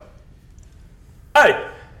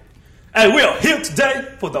Hey, we are here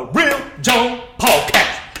today for the Real John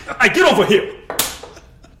podcast. Hey, get over here.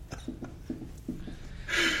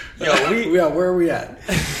 Yo, where are we at?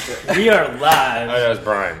 We are live. Oh, that's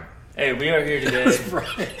Brian. Hey, we are here today That's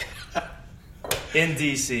Brian. in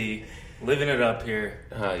DC, living it up here.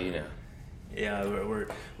 You know. Yeah,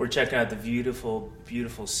 we're checking out the beautiful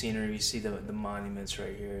scenery. You see the monuments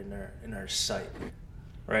right here in our site,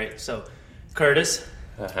 right? So, Curtis,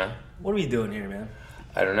 what are we doing here, man?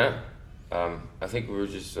 I don't know. I think we were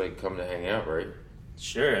just like coming to hang out, right?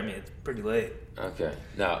 Sure. I mean, it's pretty late. Okay.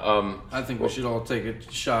 Now, I think we should all take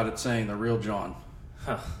a shot at saying the real John.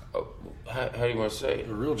 Huh? how do you want to say it?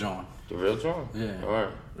 The real John. The real John? Yeah. All right.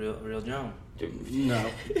 Real John. No.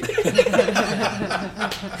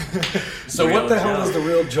 So what the hell is the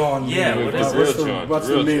real John mean? Yeah, what is Real John? What's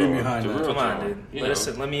the meaning behind that? Come on,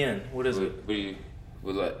 dude. Let me in. What is it?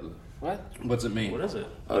 What? What's it mean? What is it?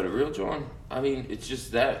 Oh, the real John? I mean, it's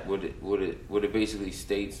just that. What it basically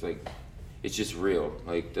states, like, it's just real.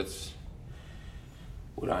 Like, that's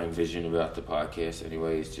what I envision about the podcast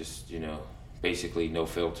anyway. It's just, basically no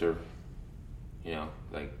filter.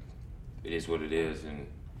 Like, it is what it is. And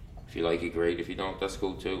if you like it, great. If you don't, that's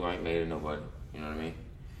cool too. I ain't mad at nobody. You know what I mean?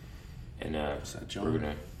 And we're going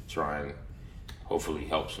to try and hopefully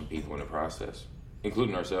help some people in the process,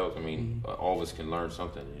 including ourselves. I mean, all of us can learn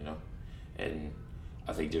something, And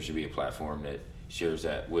I think there should be a platform that shares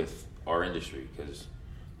that with our industry, because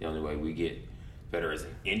the only way we get better as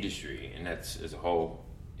an industry, and that's as a whole,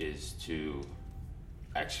 is to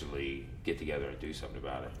actually get together and do something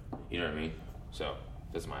about it. You know what I mean? So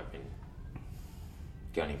that's my opinion.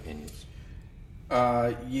 Got any opinions?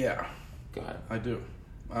 Yeah, Go ahead. I do.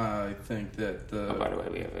 I think that Oh, by the way,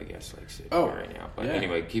 we have a guest sitting Oh, here right now. But yeah.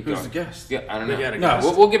 anyway, keep Who's going. the guest? Yeah, I don't know. We got a No,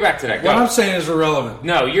 guest. We'll get back to that. Go. What I'm saying is irrelevant.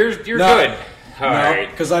 No, you're No. good. All right.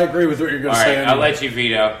 Because I agree with what you're going All to say. right, I'll anyway. let you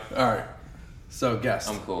veto. All right. So, guest.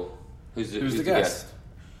 I'm cool. Who's Who's the the guest?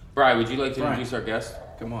 Brian, would you like to Brian. introduce our guest?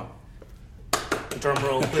 Come on. Drum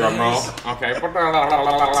roll, please. Drum roll. Okay.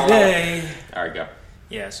 Today. All right, go.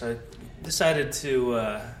 Yeah, so I decided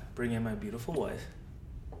to bring in my beautiful wife,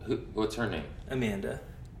 What's her name? Amanda.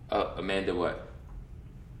 Amanda what?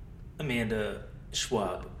 Amanda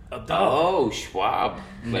Schwab. Oh, Schwab.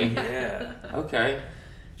 Like, Yeah. okay.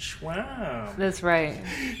 Schwab. That's right.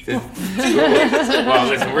 Cool. Well,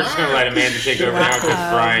 listen, we're just going to let Amanda take over now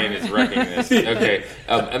because Brian is wrecking this. Okay.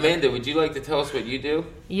 Amanda, would you like to tell us what you do?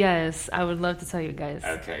 Yes, I would love to tell you guys.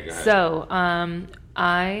 Okay, go ahead. So,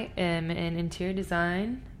 I am in interior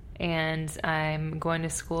design, and I'm going to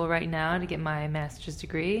school right now to get my master's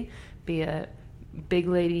degree, be a big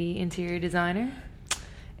lady interior designer,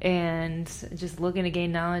 and just looking to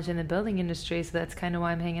gain knowledge in the building industry. So that's kind of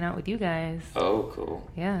why I'm hanging out with you guys. Oh, cool.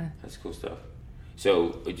 Yeah. That's cool stuff. So,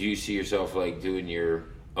 do you see yourself like doing your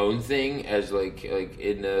own thing as like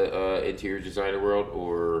in the interior designer world,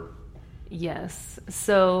 or? Yes.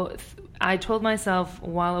 So I told myself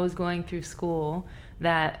while I was going through school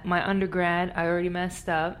that my undergrad, I already messed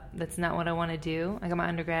up. That's not what I want to do. I got my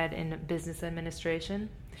undergrad in business administration.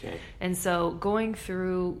 Okay. And so going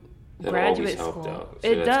through That graduate always helped school, out, so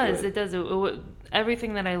it that's does. good. It does.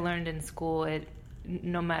 Everything that I learned in school,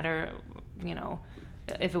 no matter,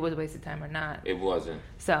 if it was a waste of time or not. It wasn't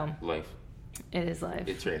So life. it is life.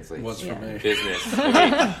 It translates. What's Yeah. for me? Business.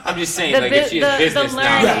 Okay. I'm just saying, The like, if she has the business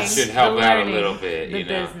learning, knowledge, should help the out a learning, little bit, the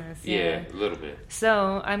business, Yeah, a little bit.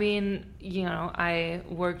 So, I mean, I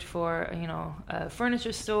worked for, a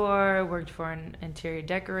furniture store, worked for an interior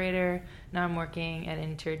decorator. Now I'm working at an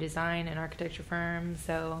interior design and architecture firm.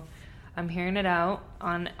 So I'm hearing it out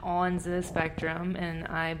on all ends of the spectrum. And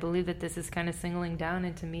I believe that this is kind of singling down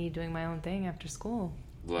into me doing my own thing after school.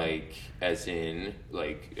 Like, as in,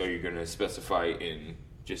 like, are you going to specify in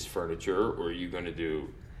just furniture, or are you going to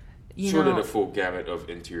do sort of the full gamut of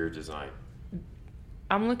interior design?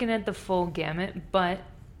 I'm looking at the full gamut, but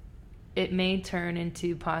it may turn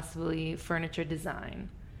into possibly furniture design.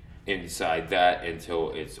 Inside that,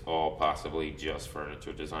 until it's all possibly just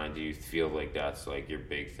furniture design, do you feel like that's like your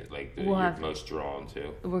big thing, like you're most drawn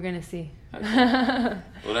to? We're going to see. Okay.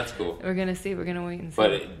 Well, that's cool. We're going to see. We're going to wait and see.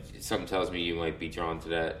 But something tells me you might be drawn to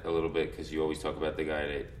that a little bit, because you always talk about the guy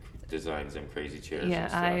that designs them crazy chairs. Yeah,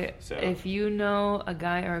 and stuff. if you know a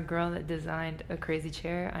guy or a girl that designed a crazy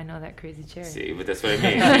chair, I know that crazy chair. See, but that's what I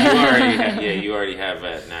mean. So you already have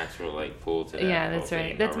that natural like pull to that. Yeah, that's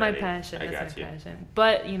right. That's already. my passion. I That's got my you. passion.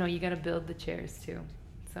 But you got to build the chairs too.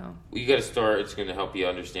 So You got to start. It's going to help you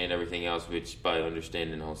understand everything else, which by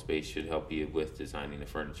understanding the whole space should help you with designing the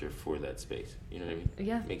furniture for that space. You know what I mean?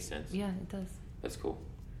 yeah, Makes sense. yeah, it does. That's cool.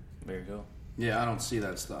 There you go. Yeah, I don't see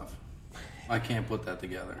that stuff. I can't put that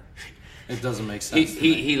together. It doesn't make sense.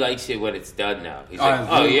 He likes it when it's done now. He's It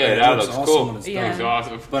that looks looks awesome cool. when it's Yeah. Looks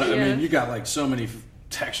awesome. But I mean, you got like so many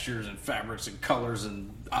textures and fabrics and colors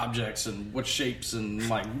and objects and what shapes and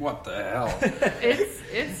like what the hell.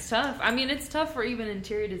 It's tough. I mean, it's tough for even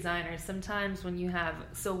interior designers. Sometimes when you have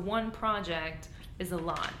one project is a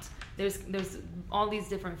lot. There's all these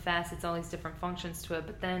different facets, all these different functions to it.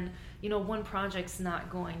 But then one project's not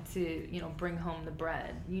going to bring home the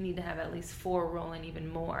bread. You need to have at least 4 rolling,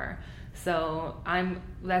 even more. So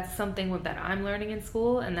that's something that I'm learning in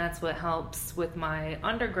school, and that's what helps with my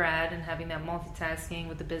undergrad and having that multitasking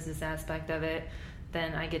with the business aspect of it.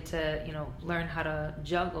 Then I get to learn how to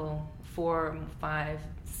juggle 4, 5,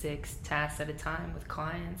 6 tasks at a time with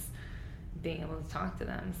clients, being able to talk to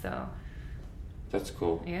them. So that's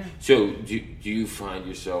cool. Yeah. So do you find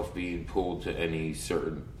yourself being pulled to any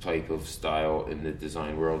certain type of style in the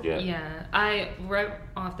design world yet? Yeah, right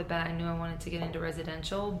off the bat I knew I wanted to get into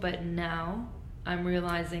residential, but now I'm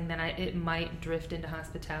realizing that it might drift into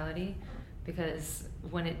hospitality, because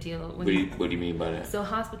what do you mean by that? So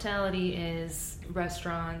hospitality is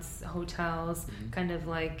restaurants, hotels, kind of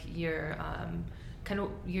like your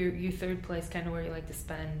third place, kind of where you like to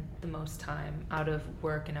spend the most time out of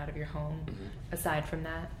work and out of your home. Aside from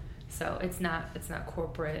that, so it's not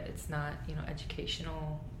corporate, it's not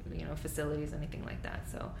educational facilities, anything like that.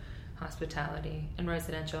 So hospitality and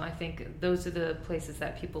residential, I think those are the places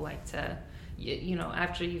that people like to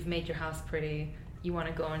after you've made your house pretty, you want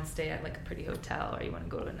to go and stay at like a pretty hotel, or you want to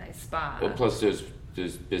go to a nice spa. Well, plus those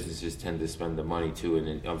businesses tend to spend the money too, and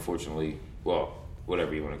then unfortunately, well,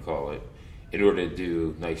 whatever you want to call it, in order to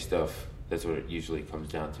do nice stuff, that's what it usually comes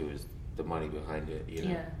down to, is the money behind it.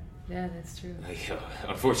 Yeah, that's true.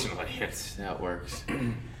 Unfortunately, that's how it works.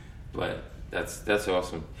 But that's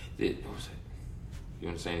awesome. What was it? You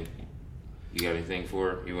want to say anything? You got anything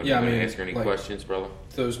for her? You want to ask her any questions, brother?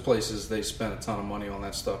 Those places, they spend a ton of money on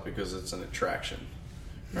that stuff because it's an attraction,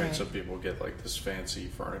 right? So people get like this fancy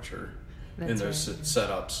furniture in those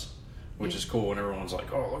setups, which is cool, and everyone's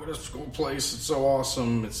like, "Oh, look at this cool place! It's so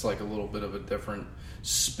awesome!" It's like a little bit of a different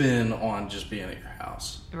spin on just being at your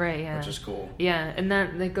house, right? Yeah, which is cool. Yeah, and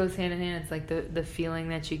that goes hand in hand. It's like the feeling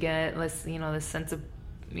that you get, the sense of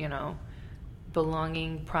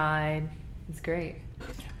belonging, pride. It's great.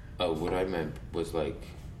 What I meant was like,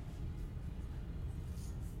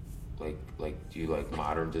 do you like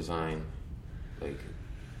modern design? Like,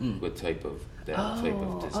 what type of type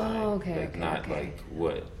of design? Oh, okay, like, not like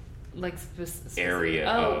what? Like area?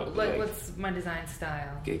 What's my design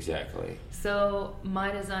style? Exactly. So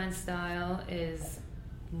my design style is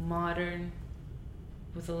modern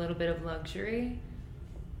with a little bit of luxury,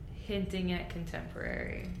 hinting at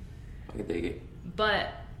contemporary. I can dig it.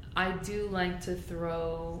 But I do like to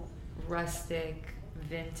throw rustic,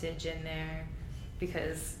 vintage in there,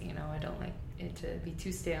 because I don't like it to be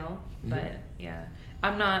too stale. But yeah,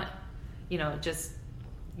 I'm not just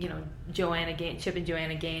Chip and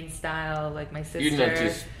Joanna Gaines style like my sister. You're not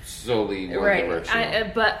just solely one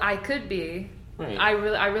direction. But I could be. Right. I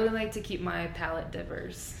really like to keep my palette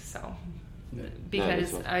diverse. So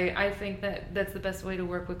because I think that's the best way to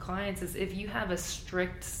work with clients, is if you have a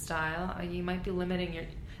strict style, you might be limiting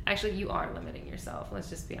you are limiting yourself. Let's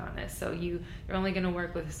just be honest. So you're only going to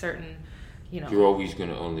work with a certain, You're always going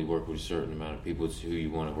to only work with a certain amount of people. It's who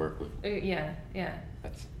you want to work with. Yeah.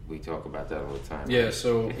 We talk about that all the time. Yeah, right?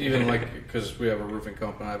 so even because we have a roofing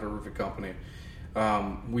company, I have a roofing company.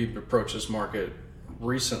 We've approached this market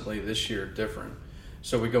recently this year different.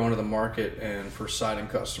 So we go into the market, and for siding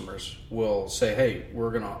customers, we'll say, "Hey,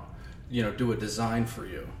 we're gonna, do a design for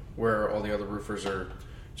you," where all the other roofers are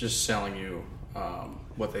just selling you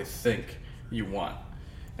what they think you want.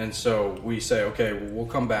 And so we say, "Okay, we'll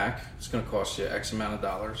come back. It's going to cost you X amount of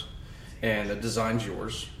dollars, and the design's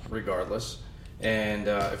yours regardless. And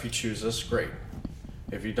if you choose us, great.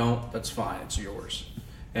 If you don't, that's fine. It's yours."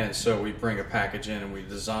 And so we bring a package in, and we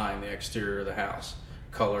design the exterior of the house,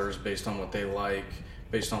 colors based on what they like,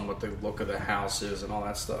 based on what the look of the house is, and all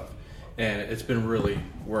that stuff. And it's been really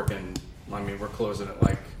working. I mean, we're closing at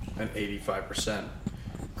like an 85%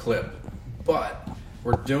 clip, but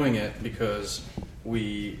we're doing it because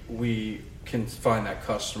we can find that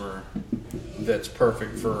customer that's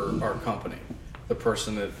perfect for our company. The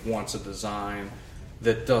person that wants a design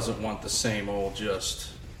that doesn't want the same old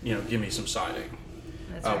just give me some siding.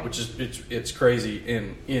 That's right. Which is it's crazy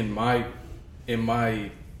in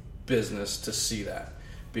my business to see that,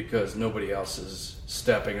 because nobody else is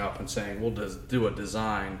stepping up and saying, we'll just do a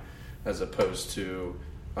design, as opposed to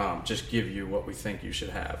just give you what we think you should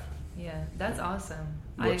have. Yeah, that's awesome.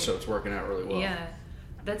 So it's working out really well. Yeah.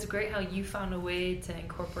 That's great how you found a way to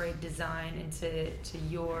incorporate design into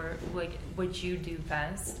your, like, what you do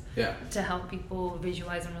best. Yeah. To help people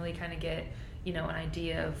visualize and really kind of get, an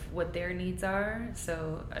idea of what their needs are.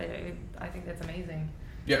 So I think that's amazing.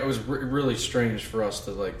 Yeah, it was really strange for us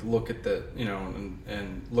to like look at that,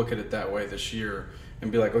 and look at it that way this year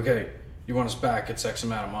and be like, okay, you want us back, it's X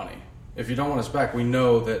amount of money. If you don't want us back, we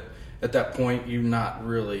know that at that point you're not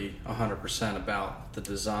really 100% about the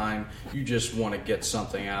design. You just want to get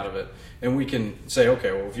something out of it. And we can say,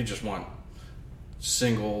 okay, well, if you just want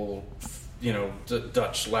single,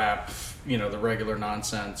 Dutch lap, the regular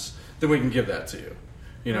nonsense, then we can give that to you.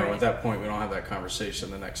 Right. At that point, we don't have that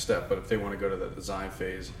conversation the next step. But if they want to go to the design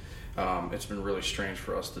phase, it's been really strange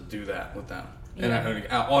for us to do that with them. Yeah. And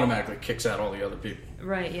it automatically kicks out all the other people.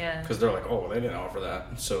 Right, yeah. Because they're like, oh, well, they didn't offer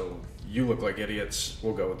that. So you look like idiots.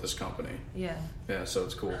 We'll go with this company. Yeah. Yeah, so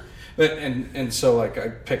it's cool. But, and so, like, I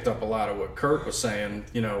picked up a lot of what Kurt was saying,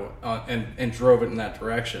 and drove it in that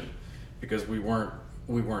direction. Because we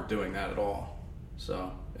weren't doing that at all.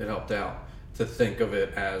 So it helped out to think of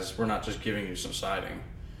it as we're not just giving you some siding.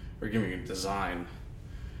 We're giving you design,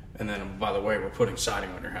 and then, by the way, we're putting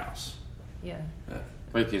siding on your house. Yeah.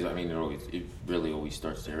 Right, because it really always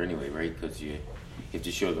starts there anyway, right? Because you have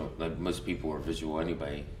to show them, like, most people are visual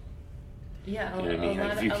anyway. Yeah, you know what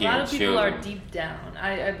I mean? a lot of people are deep down,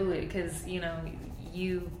 I believe, because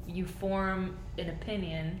you form an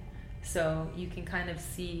opinion, so you can kind of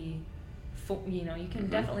see, you can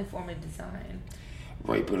definitely form a design.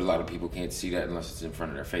 Right, but a lot of people can't see that unless it's in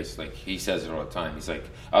front of their face. Like, he says it all the time. He's like,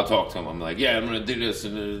 I'll talk to him. I'm like, yeah, I'm going to do this.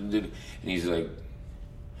 And he's like,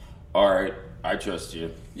 all right, I trust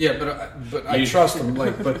you. Yeah, but I trust him.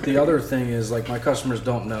 Like, but the other thing is, like, my customers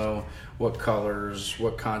don't know what colors,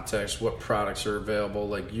 what context, what products are available.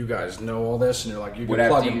 Like, you guys know all this, and you're like, you can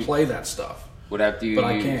plug and play that stuff. What app do you use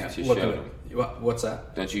I can't to look show at them? What's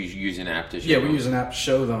that? Don't you use an app to show them? them? We use an app to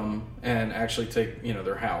show them and actually take,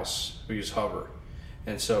 their house. We use Hover.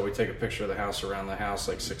 And so we take a picture of the house around the house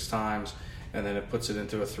like 6 times, and then it puts it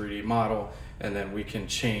into a 3D model, and then we can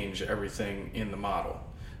change everything in the model.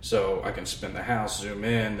 So I can spin the house, zoom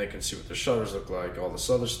in, they can see what the shutters look like, all this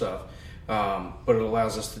other stuff. But it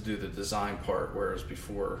allows us to do the design part, whereas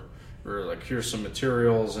before we were like, here's some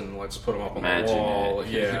materials and let's put them up on the wall.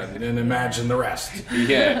 Yeah, and then imagine the rest.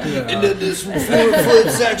 Yeah. And then this 4-foot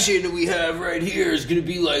section that we have right here is going to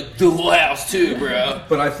be like the whole house too, bro.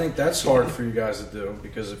 But I think that's hard for you guys to do,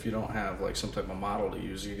 because if you don't have like some type of model to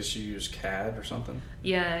use, I guess you use CAD or something?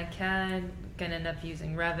 Yeah, CAD, gonna end up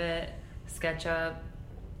using Revit, SketchUp,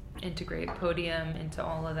 integrate Podium into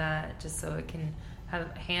all of that, just so it can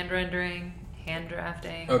have hand rendering, hand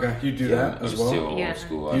drafting. Okay, you do that as well? I'm still old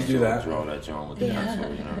school. I still draw that drawing with the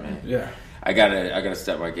pencil, you know what I mean? Yeah. I gotta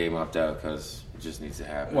step my game up though, because it just needs to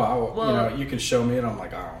happen. Well, you can show me and I'm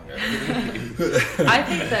like, I don't get it. I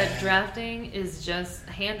think that hand drafting is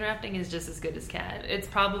just as good as CAD. It's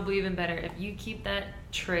probably even better if you keep that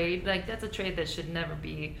trade. Like, that's a trade that should never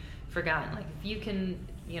be forgotten. Like, if you can,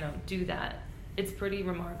 do that, it's pretty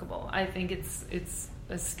remarkable. I think it's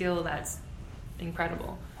a skill that's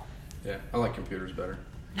incredible. Yeah, I like computers better.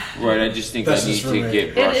 Right, I just think I need to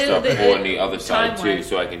get brushed up on the other side too,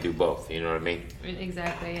 so I can do both. You know what I mean?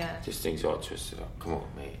 Exactly, yeah. This thing's all twisted up. Come on,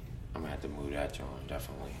 man. I'm gonna have to move that joint,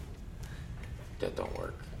 definitely. That don't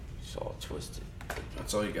work. It's all twisted.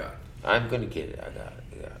 That's all you got. I'm gonna get it. I got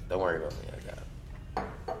it. Don't worry about me. I got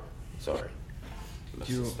it. Sorry.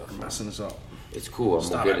 You are messing this up. It's cool. I'm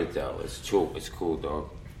gonna get it though. It's cool, dog.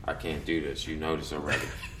 I can't do this. You know this already.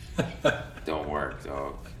 Don't work,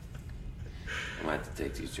 dog. I might have to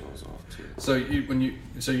take these joints off too. So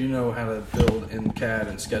you know how to build in CAD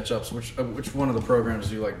and SketchUps. Which one of the programs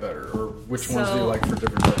do you like better, or which ones do you like for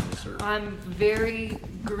different things? Or? I'm very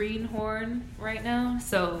greenhorn right now,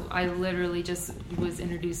 so I literally just was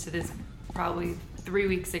introduced to this probably 3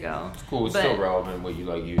 weeks ago. It's cool. It's still relevant what you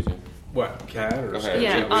like using. What, CAD or SketchUp?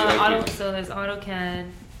 Yeah, so there's AutoCAD.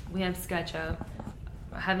 We have SketchUp.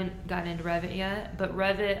 I haven't gotten into Revit yet, but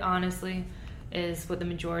Revit honestly is what the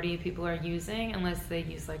majority of people are using, unless they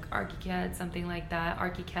use like ArchiCAD, something like that.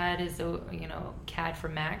 ArchiCAD is CAD for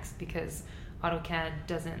Macs, because AutoCAD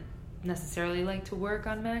doesn't necessarily like to work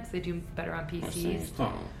on Macs. They do better on PCs.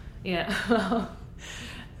 Yeah.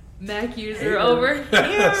 Mac user over here.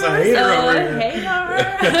 That's a hater over here.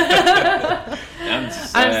 I'm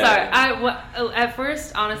sorry. At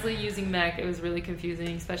first, honestly, using Mac, it was really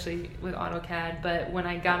confusing, especially with AutoCAD. But when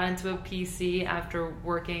I got onto a PC after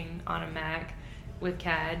working on a Mac with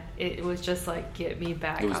CAD, it was just like, get me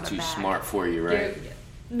back on the Mac. It was too smart for you, right?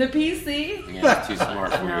 The PC? Yeah, it's too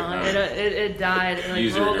smart for you. No, it died. It like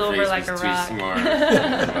User rolled over interface like a was rock. too smart.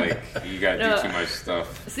 Like, you gotta do too much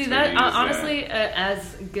stuff. See, to that use honestly,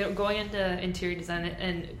 as going into interior design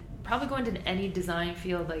and probably going to any design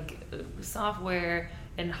field, like software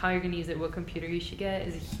and how you're gonna use it, what computer you should get,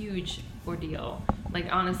 is a huge ordeal. Like,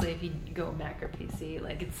 honestly, if you go Mac or PC,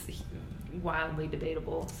 like, it's wildly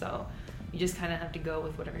debatable. So you just kind of have to go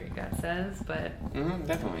with whatever your gut says. But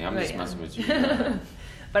definitely, I'm just messing with you.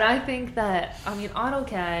 But I think that, I mean,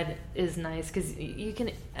 AutoCAD is nice because you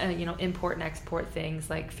can, import and export things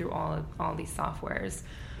like through all these softwares.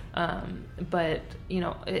 But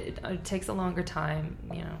it takes a longer time.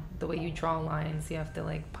 The way you draw lines, you have to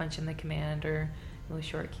like punch in the command or the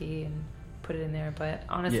short key and put it in there. But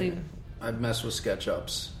honestly, I've messed with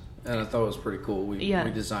SketchUps, and I thought it was pretty cool. We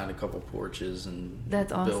designed a couple porches and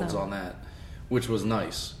that's builds awesome. on that, which was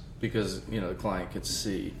nice because the client could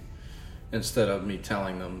see instead of me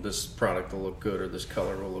telling them this product will look good or this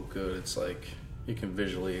color will look good. It's like you can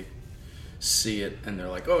visually see it, and they're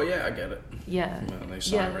like, "Oh yeah, I get it." Yeah, and they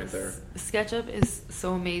sign right there. SketchUp is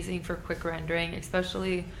so amazing for quick rendering,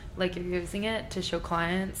 especially like you're using it to show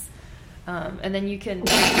clients, and then you can.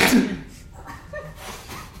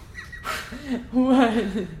 What?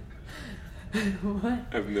 What?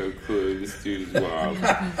 I have no clue. This dude is wild.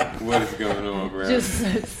 What is going on, bro?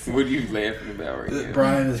 What are you laughing about right now?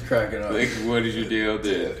 Brian is cracking up. Like, what is your deal,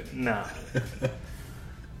 dude? No.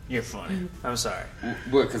 You're funny. I'm sorry.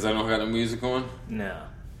 What, because I don't have the music on? No.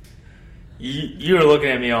 You were looking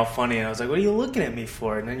at me all funny, and I was like, what are you looking at me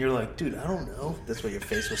for? And then you're like, dude, I don't know. That's what your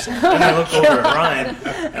face was saying. And I look over at Ryan,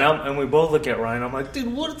 and we both look at Ryan. I'm like,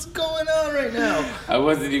 dude, what's going on right now? I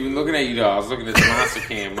wasn't even looking at you, though. I was looking at the monster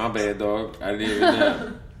cam. My bad, dog. I didn't even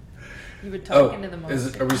know. You were talking to the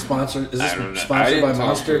monster. Are we sponsored? Is this I don't know. sponsored by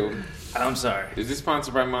Monster? I'm sorry. Is this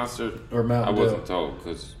sponsored by Monster? Or Mountain Dew? I wasn't told,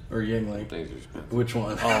 because or Yingling? things are expensive. Which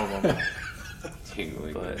one? All of them.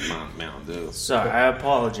 Yingling, Mountain Dew. Sorry, I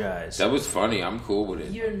apologize. That was funny. I'm cool with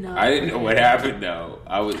it. You're not. I didn't know what happened, though.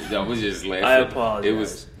 I was just laughing. I apologize. It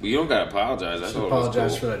was. You don't gotta apologize. I Just thought apologize it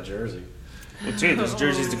was for cool. that jersey. Well, dude, this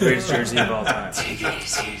jersey's the greatest jersey of all time.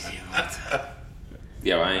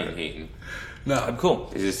 Yeah, I ain't hating. No, I'm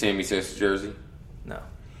cool. Is it Sammy Sosa jersey? No.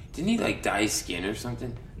 Didn't he like dye his skin or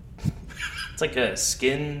something? It's like a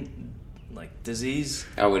skin, disease.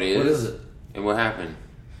 Oh, it is. What is it? And what happened?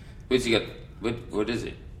 What's he got? What is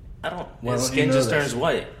it? I don't. Why His don't skin you know just this? turns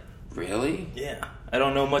white. Really? Yeah. I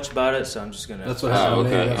don't know much about it, so I'm just gonna. That's what Oh, happened to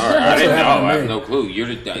me. okay. That's, All right. I that's didn't what know. happened I to have me. no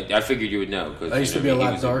clue. I figured you would know because I used to be a lot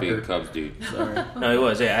he was darker. a big Cubs dude. Sorry. No, it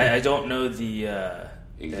was. Yeah, I don't know the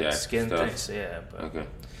Exact that skin stuff. thing. So yeah, but Okay.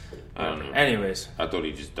 I don't know. anyways, I thought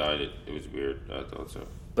he just dyed it. It was weird. I thought so.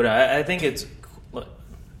 but I think it's look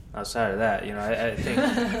outside of that.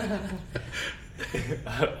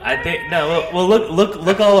 I think no. Well,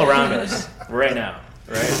 look all around us right now.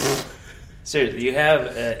 Right. Seriously, you have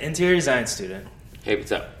an interior design student, Hey,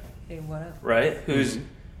 what's up? Hey, what up? right?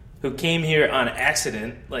 Who came here on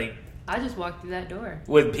accident, I just walked through that door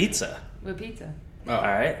with pizza. with pizza. Oh. All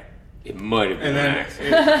right. It might have been And an then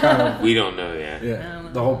accident. it kind of, We don't know yet. yeah,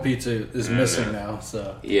 the whole pizza is missing now.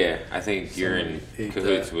 So Yeah, I think you're in Somebody ate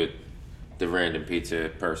cahoots that. with the random pizza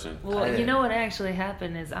person. Well, you know what actually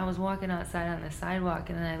happened is I was walking outside on the sidewalk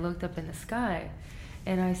and then I looked up in the sky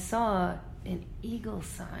and I saw an eagle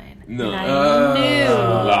sign. No.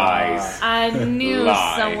 And Lies. I knew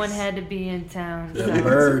Lies. someone had to be in town. the So.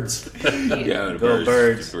 birds. Yeah, Go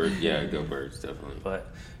birds. Yeah, go birds, definitely. But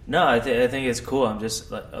no, I think it's cool. I'm just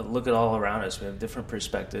look at all around us. We have different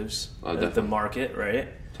perspectives Oh, of the definitely. market, right?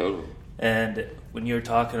 Totally. And when you're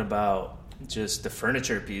talking about just the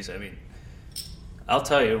furniture piece, I mean, I'll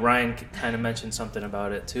tell you, Ryan kind of mentioned something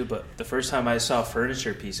about it too, but the first time I saw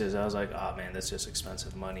furniture pieces, I was like, oh man, that's just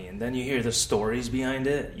expensive money. And then you hear the stories behind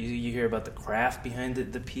it. You hear about the craft behind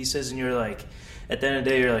the pieces, and you're like, at the end of the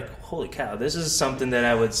day, you're like, holy cow, this is something that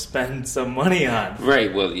I would spend some money on.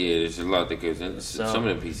 Right, well, yeah, there's a lot that goes in. So- Some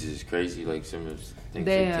of the pieces is crazy. Like, some of the things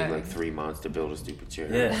They take are. like 3 months to build a stupid chair.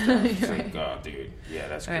 Yeah. It's like, God, dude. Yeah,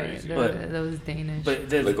 that's Right, crazy. those Danish.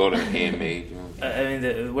 But Like all that handmade. You know? I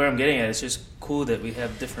mean, where I'm getting at, it's just cool that we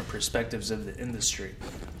have different perspectives of the industry.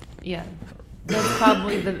 Yeah, that's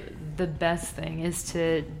probably the best thing is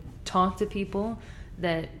to talk to people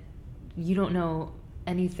that you don't know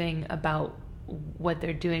anything about what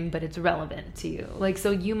they're doing, but it's relevant to you. Like,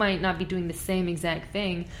 so you might not be doing the same exact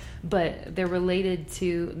thing, but they're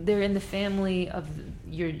they're in the family of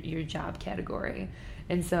your job category.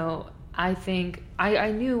 And so I think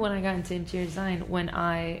I knew when I got into interior design, when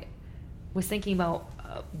I was thinking about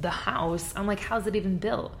the house, I'm like, how's it even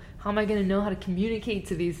built? How am I going to know how to communicate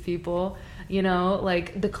to these people? You know,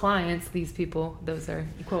 like the clients, these people, those are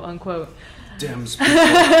quote unquote Dems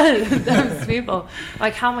people. those people.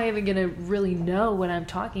 Like, how am I even going to really know what I'm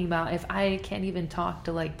talking about if I can't even talk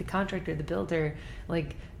to like the contractor, the builder,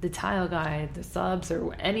 like the tile guy, the subs,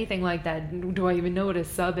 or anything like that? Do I even know what a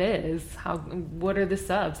sub is? What are the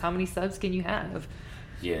subs? How many subs can you have?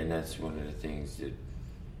 Yeah, and that's one of the things that,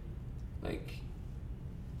 like,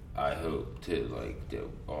 I hope to, like, that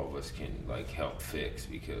all of us can, like, help fix,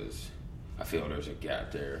 because I feel there's a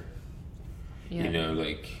gap there. Yeah. You know,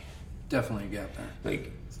 like... Definitely a gap there.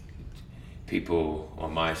 Like, people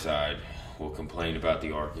on my side will complain about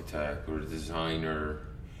the architect or the designer,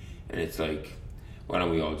 and it's like, why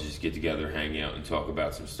don't we all just get together, hang out, and talk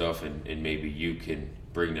about some stuff, and maybe you can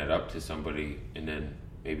bring that up to somebody, and then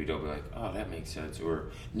maybe they'll be like, oh, that makes sense,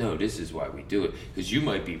 or no, this is why we do it, because you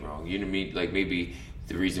might be wrong. You know what I mean? Like, maybe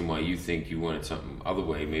the reason why you think you wanted something other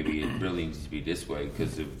way, maybe it really needs to be this way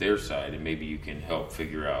because of their side, and maybe you can help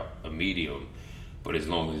figure out a medium. But as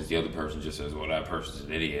long as the other person just says, well, that person's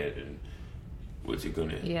an idiot, and what's it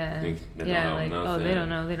gonna think? They don't know like, nothing. oh, they don't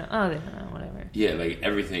know, whatever. Yeah, like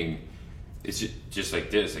everything, it's just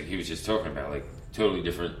like this, like he was just talking about, like totally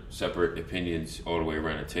different, separate opinions all the way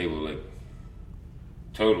around the table, like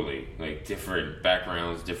totally, like different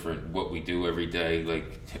backgrounds, different what we do every day,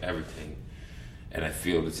 like everything. And I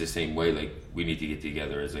feel it's the same way, like we need to get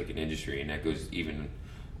together as like an industry, and that goes even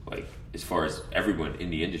like as far as everyone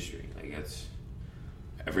in the industry, like that's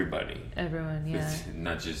everybody. Everyone, yeah. It's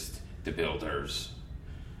not just the builders.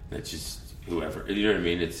 That's just whoever. You know what I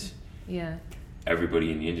mean? It's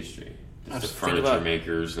everybody in the industry. It's the furniture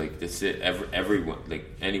makers, like that's it. Everyone, like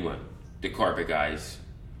anyone. The carpet guys,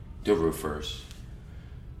 the roofers.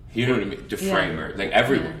 You know what I mean? The framer, like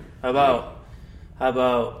everyone. How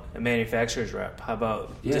about a manufacturer's rep? How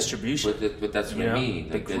about distribution? But that's what I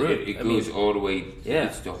mean. Like it goes all the way. Yeah,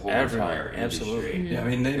 it's the whole entire industry. Absolutely. Yeah, I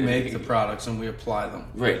mean, they make the products and we apply them.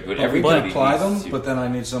 Right, but we can everybody apply them, needs to. but then I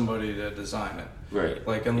need somebody to design it. Right.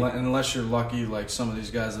 Like, unless you're lucky, like some of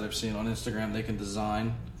these guys that I've seen on Instagram, they can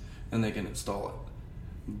design and they can install it.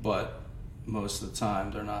 But most of the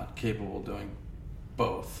time, they're not capable of doing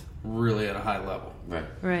both really at a high level. Right.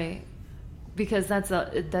 Right. Because that's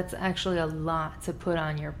actually a lot to put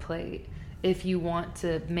on your plate. If you want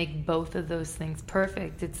to make both of those things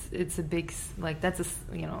perfect, it's a big, like, that's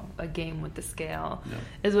a game with the scale.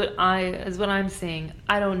 Yeah. is what I'm seeing.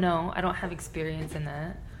 I don't know. I don't have experience in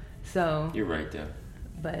that. So you're right though.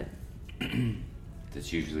 But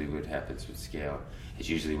that's usually what happens with scale. It's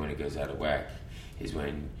usually when it goes out of whack is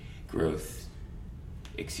when growth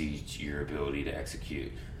exceeds your ability to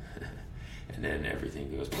execute. And then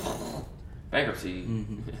everything goes bankruptcy.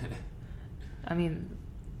 Mm-hmm. I mean,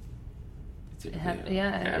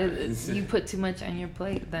 you put too much on your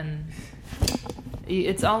plate, then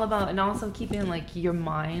it's all about, and also keeping like your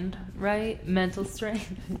mind right, mental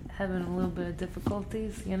strength, having a little bit of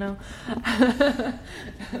difficulties, you know. Yeah,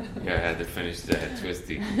 I had to finish that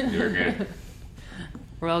twisty. You were good.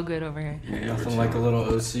 We're all good over here. Yeah, nothing like a little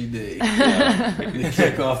OCD. To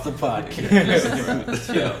kick off the podcast.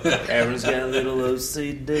 Everyone's got a little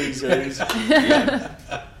OCD these days.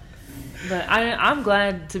 But I'm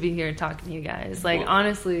glad to be here talking to you guys. Like,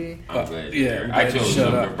 honestly. I'm glad you're here. I told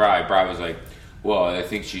him, Bri was like, well, I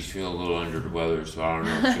think she's feeling a little under the weather, so I don't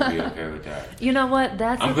know if she'll be okay with that. You know what?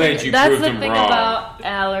 That's I'm the glad thing. you That's proved the him thing wrong. about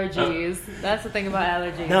allergies. That's the thing about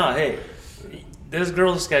allergies. No, hey, this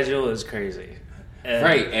girl's schedule is crazy.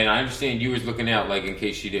 Right, and I understand you was looking out, like in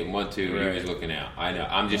case she didn't want to. Right. You was looking out. I know.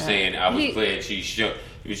 I'm just saying. I was glad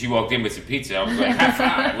she walked in with some pizza. I was like, high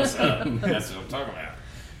five. What's up? That's what I'm talking about.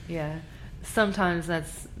 Yeah. Sometimes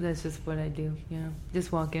that's just what I do. You know,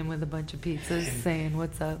 just walk in with a bunch of pizzas, saying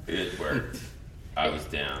 "What's up?" It worked. I was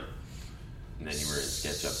down, and then you were in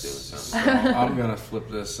SketchUp doing something. So I'm gonna flip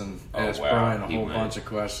this and ask Brian a whole bunch of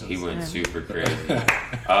questions. He went super crazy.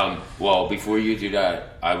 Well, before you do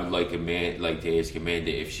that, I would like to ask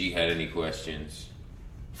Amanda if she had any questions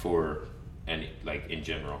for any, like in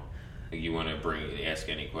general. Like you want to ask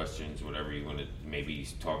any questions, whatever you want to, maybe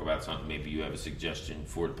talk about something. Maybe you have a suggestion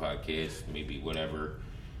for the podcast. Maybe whatever.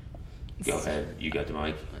 Go ahead. You got the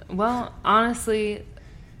mic. Well, honestly,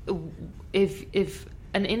 if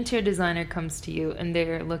an interior designer comes to you and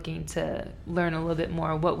they're looking to learn a little bit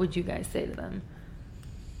more, what would you guys say to them?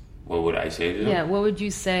 What would I say to them? Yeah, what would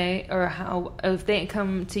you say, or how, if they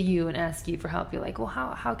come to you and ask you for help, you're like, well,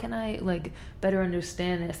 how can I like better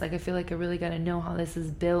understand this? Like, I feel like I really got to know how this is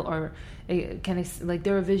built, or can I, like,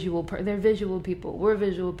 they're visual people, we're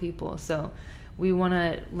visual people, so we want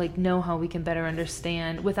to like know how we can better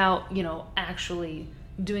understand without, actually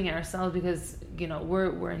doing it ourselves because, you know,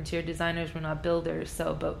 we're interior designers, we're not builders.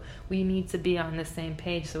 So, but we need to be on the same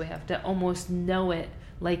page. So we have to almost know it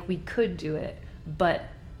like we could do it, but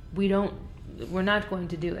we're not going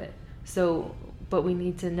to do it. So, but we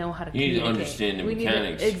need to know how to communicate. You need to understand the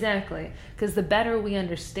mechanics. Exactly. Because the better we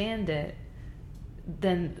understand it,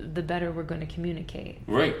 then the better we're going to communicate.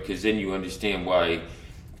 Right, because then you understand why.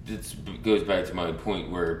 This goes back to my point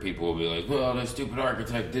where people will be like, well, that stupid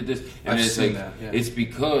architect did this. And it's like, it's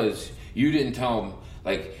because you didn't tell them,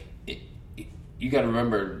 like, you got to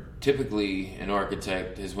remember, typically an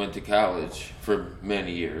architect has went to college for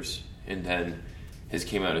many years and then has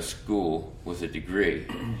came out of school with a degree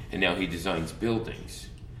and now he designs buildings.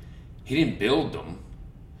 He didn't build them.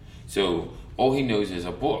 So all he knows is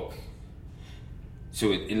a book.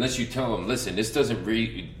 So unless you tell him, listen, this doesn't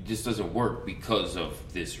work because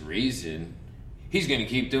of this reason, he's going to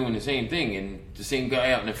keep doing the same thing, and the same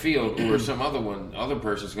guy out in the field or some other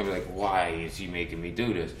person's going to be like, why is he making me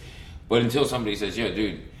do this? But until somebody says, yeah,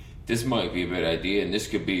 dude, this might be a bad idea, and this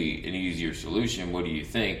could be an easier solution. What do you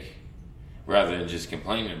think? Rather than just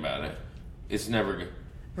complaining about it, it's never.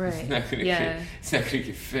 Right. It's not going to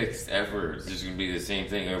get fixed ever. It's just going to be the same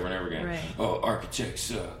thing over and over again. Right. Oh, architects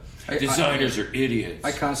suck. Designers are idiots.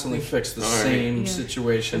 I constantly fix the same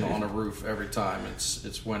situation on a roof every time.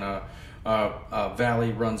 It's when a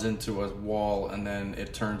valley runs into a wall and then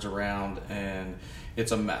it turns around and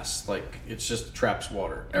it's a mess. Like it just traps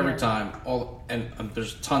water every time. And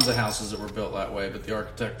there's tons of houses that were built that way, but the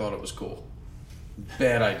architect thought it was cool.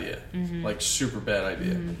 Bad idea, like super bad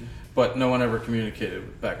idea. But no one ever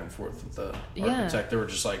communicated back and forth with the architect. They were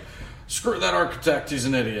just like, screw that architect, he's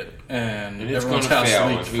an idiot. And everyone's house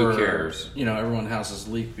leaked who cares? Everyone's house is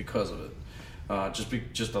leaked because of it.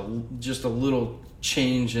 Just a little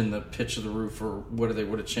change in the pitch of the roof, or what they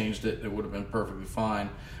would have changed it, it would have been perfectly fine.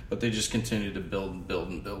 But they just continued to build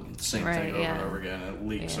the same thing over and over again. And it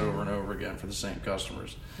leaks over and over again for the same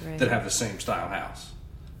customers that have the same style house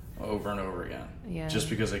over and over again. Yeah. Just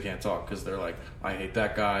because they can't talk, because they're like, I hate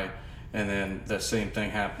that guy. And then the same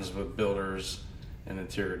thing happens with builders and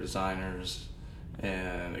interior designers,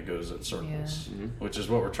 and it goes in circles, which is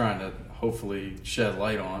what we're trying to hopefully shed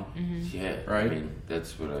light on. Yeah, right. I mean,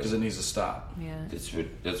 that's what because it needs to stop. Yeah,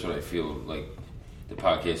 that's what I feel like the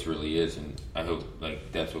podcast really is, and I hope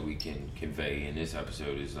like that's what we can convey in this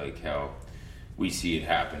episode is like how we see it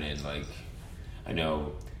happening. Like, I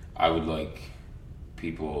know I would like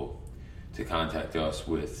people to contact us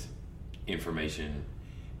with information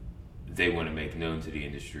they want to make known to the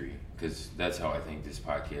industry, because that's how I think this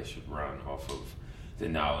podcast should run, off of the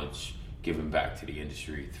knowledge given back to the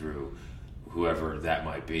industry through whoever that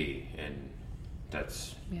might be. And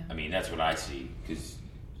that's, I mean, that's what I see, because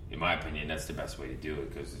in my opinion, that's the best way to do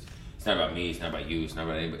it, because it's not about me, it's not about you, it's not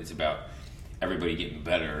about anybody, it's about everybody getting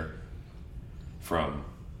better from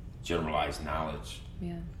generalized knowledge.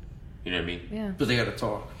 Yeah. You know what I mean? Yeah. But they got to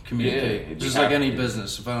talk, communicate. Yeah, just like any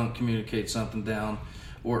business, if I don't communicate something down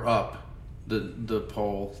or up the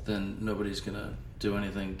pole, then nobody's gonna do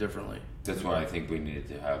anything differently. That's why I think we needed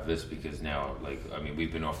to have this, because now, like, I mean,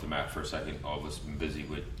 we've been off the map for a second. All of us have been busy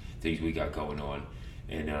with things we got going on,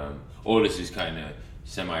 and all this is kind of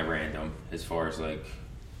semi-random as far as like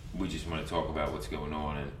we just want to talk about what's going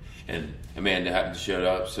on. And Amanda happened to show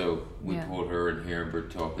up, so we pulled her in here and we're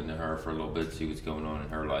talking to her for a little bit, see what's going on in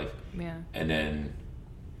her life. Yeah. And then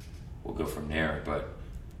we'll go from there. But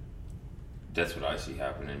that's what I see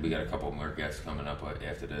happening. We got a couple more guests coming up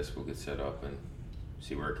after this. We'll get set up and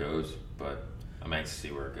see where it goes. But I'm anxious to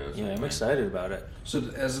see where it goes. Yeah, I'm excited about it. So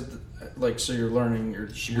so you're learning.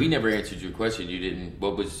 We never answered your question. You didn't.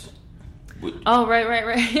 What? Oh, right.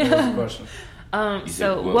 What was the question?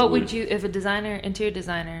 So what would you, if interior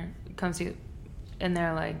designer comes to you and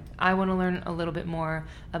they're like, I want to learn a little bit more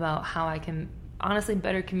about how I can honestly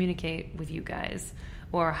better communicate with you guys,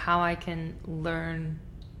 or how I can learn,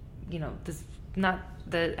 this, not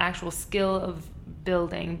the actual skill of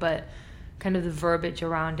building, but kind of the verbiage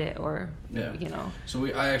around it, or, So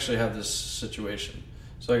I actually have this situation.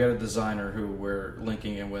 So I got a designer who we're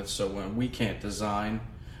linking in with, so when we can't design,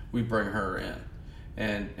 we bring her in.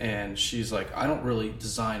 And she's like, I don't really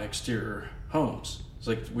design exterior homes. It's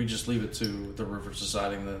like we just leave it to the roofer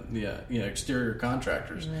society and the exterior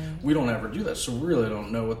contractors. Mm-hmm. We don't ever do that, so we really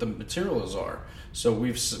don't know what the materials are. So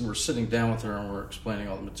we're sitting down with her and we're explaining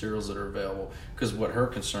all the materials that are available, because what her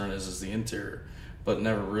concern is the interior, but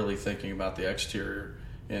never really thinking about the exterior.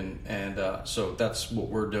 And so that's what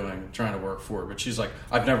we're doing, trying to work for her. But she's like,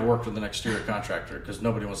 I've never worked with an exterior contractor because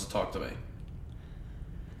nobody wants to talk to me.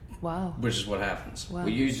 Wow. Which is what happens. Wow. Well,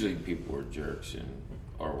 usually people are jerks in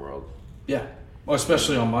our world. Yeah. Well,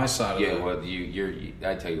 especially on my side of it. Yeah,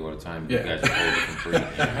 well, I tell you all the time, you guys are whole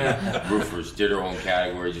different breed. Roofers, they're their own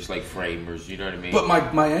category, just like framers, you know what I mean? But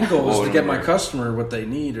my end goal is to get my customer what they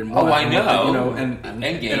need and want. Oh, I know. You know, and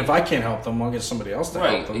if I can't help them, I'll get somebody else to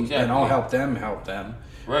help them. Exactly. And I'll help them.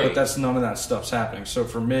 Right. But none of that stuff's happening. So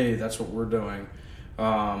for me, that's what we're doing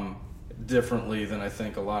differently than I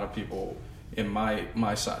think a lot of people in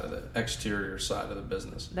my side of the exterior side of the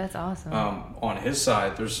business. That's awesome. On his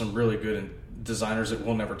side, there's some really good designers that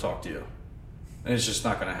will never talk to you, and it's just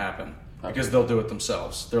not going to happen because they'll do it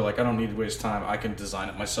themselves. They're like, I don't need to waste time. I can design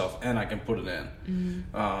it myself and I can put it in.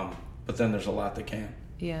 Mm-hmm. But then there's a lot that can't.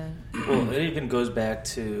 Yeah. Well, it even goes back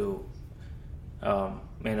to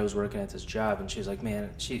Amanda was working at this job, and she's like,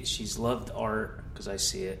 man, she's loved art because I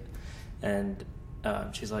see it, and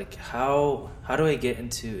she's like, how do I get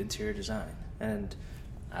into interior design? And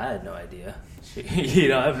I had no idea. I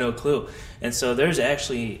have no clue. And so there's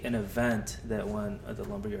actually an event that one of the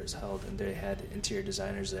lumberyards held, and they had interior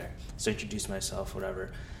designers there. So I introduced myself,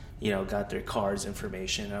 whatever, got their cards,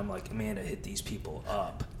 information. And I'm like, Amanda, hit these people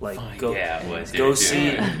up. Like, go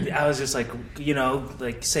see. I was just like,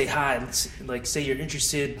 say hi, like say you're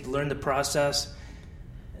interested, learn the process.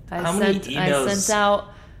 I sent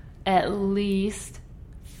out at least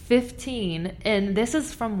 15, and this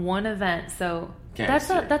is from one event, so that's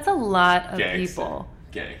a lot of people.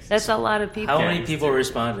 That's a lot of people. How many people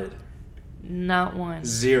responded? Not one.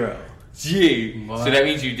 0. Gee. What? So that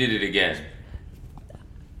means you did it again.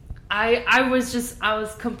 I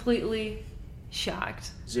was completely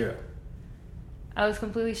shocked. 0. I was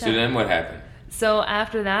completely shocked. So then what happened? So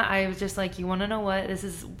after that, I was just like, you want to know what?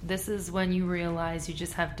 This is when you realize you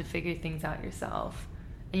just have to figure things out yourself.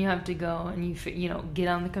 And you have to go and you get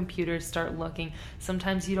on the computer, start looking.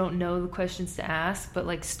 Sometimes you don't know the questions to ask, but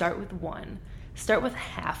like start with one. Start with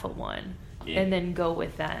half of one, and then go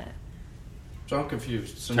with that. So I'm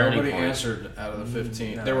confused. So nobody answered out of the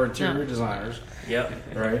 15. No. There were interior designers.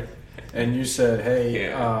 Yep. Right? And you said,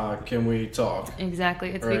 hey, can we talk?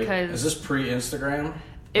 Exactly. It's because... Is this pre-Instagram?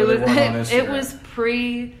 It was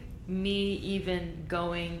pre me even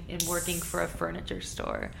going and working for a furniture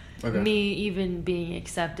store. Okay. Me even being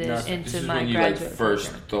accepted into my graduate program.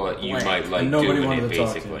 First thought you might like nobody doing wanted it, to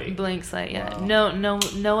talk basically. To you. Blank slate, yeah. Wow.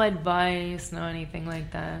 No advice, no anything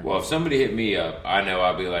like that. Well, if somebody hit me up, I know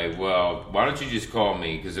I'll be like, well, why don't you just call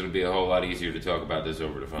me? Because it'll be a whole lot easier to talk about this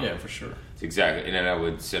over the phone. Yeah, for sure. Exactly. And then I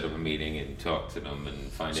would set up a meeting and talk to them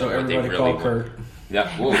and find out what they really call want. Kurt. Yeah,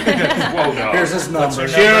 whoa, no. Here's his number.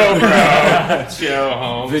 Chill, bro. Chill,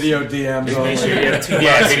 Holmes. Video DMs only.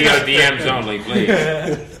 Video DMs only,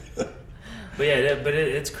 please. But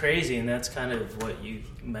it's crazy, and that's kind of what you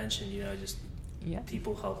mentioned. Just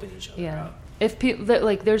people helping each other out. If people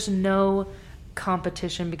there's no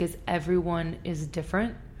competition because everyone is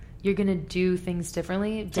different. You're gonna do things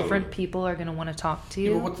differently. Different people are gonna want to talk to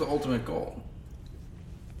you. But what's the ultimate goal?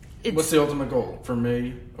 What's the ultimate goal for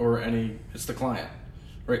me or any? It's the client,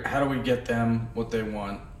 right? How do we get them what they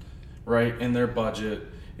want, right? In their budget,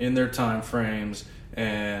 in their time frames,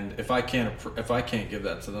 and if I can't give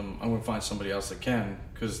that to them, I'm gonna find somebody else that can,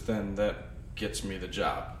 because then that gets me the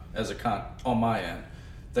job on my end.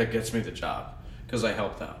 That gets me the job because I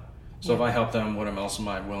help them. So if I help them, what else am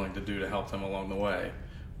I willing to do to help them along the way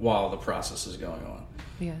while the process is going on?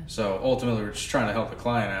 Yeah. So ultimately, we're just trying to help the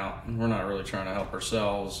client out, and we're not really trying to help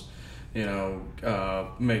ourselves.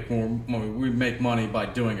 Make more money. We make money by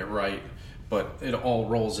doing it right, but it all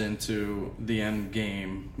rolls into the end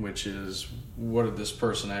game, which is, what did this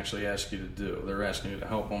person actually ask you to do? They're asking you to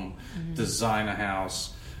help them design a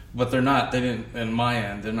house, but they're not. They didn't. In my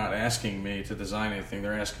end, they're not asking me to design anything.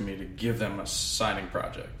 They're asking me to give them a siding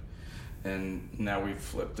project. And now we've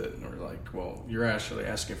flipped it, and we're like, well, you're actually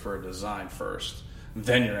asking for a design first,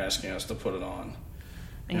 then you're asking us to put it on.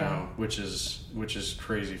 Which is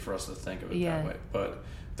crazy for us to think of it that way. But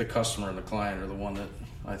the customer and the client are the one that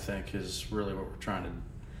I think is really what we're trying to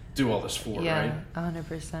do all this for, right? Yeah,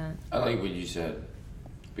 100%. I like what you said,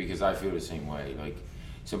 because I feel the same way. Like,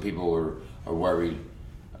 some people are worried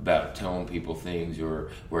about telling people things,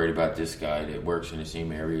 or worried about this guy that works in the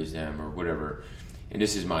same area as them, or whatever. And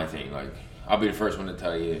this is my thing. Like, I'll be the first one to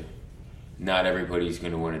tell you, not everybody's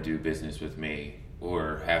going to want to do business with me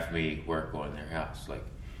or have me work on their house. Like,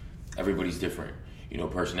 everybody's different.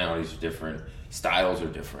 Personalities are different. Styles are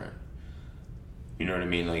different. You know what I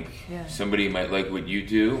mean? Like, somebody might like what you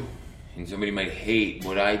do, and somebody might hate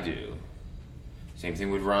what I do. Same thing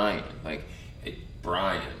with Ryan. Like,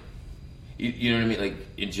 Brian. You know what I mean? Like,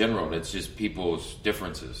 in general, that's just people's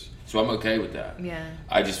differences. So I'm okay with that. Yeah.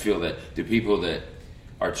 I just feel that the people that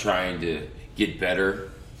are trying to get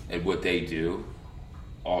better at what they do,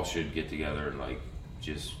 all should get together and like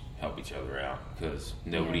just help each other out, because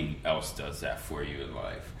nobody else does that for you in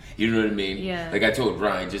life. You know what I mean? Yeah. Like I told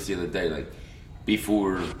Ryan just the other day, like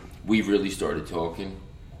before we really started talking,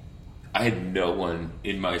 I had no one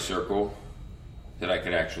in my circle that I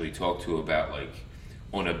could actually talk to about like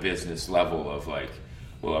on a business level of like,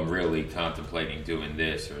 well, I'm really contemplating doing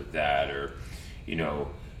this or that, or, you know,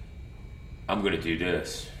 I'm going to do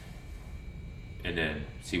this, and then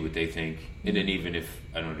see what they think. And then even if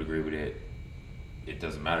I don't agree with it, it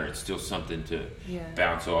doesn't matter. It's still something to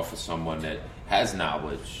bounce off of someone that has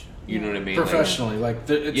knowledge. You know what I mean? Professionally,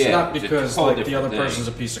 it's not because like the other person's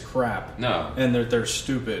a piece of crap. No, and they're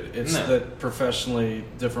stupid. It's that professionally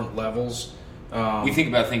different levels. We think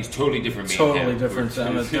about things totally different. Totally different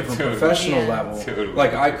on a different professional level. Totally.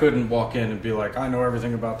 Like I couldn't walk in and be like, I know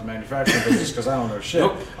everything about the manufacturing business because I don't know shit.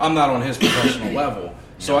 Nope. I'm not on his professional level,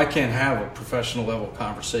 so I can't have a professional level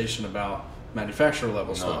conversation about manufacturer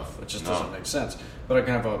level stuff. It just doesn't make sense. But I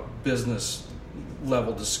can have a business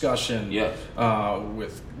level discussion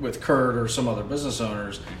with Kurt or some other business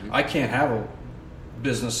owners. Mm-hmm. I can't have a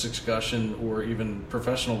business discussion or even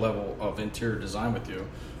professional level of interior design with you.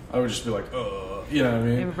 I would just be like, you know what I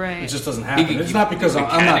mean? Right. It just doesn't happen. It's not because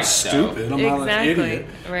I'm not stupid. I'm not an idiot.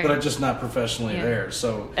 Right. But I'm just not professionally there.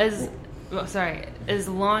 So as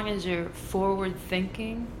long as you're forward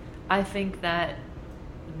thinking, I think that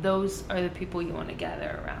those are the people you want to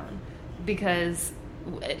gather around. Because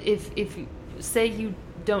if you say you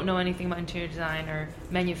don't know anything about interior design or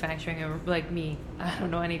manufacturing, or like me, I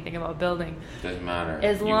don't know anything about building. Doesn't matter.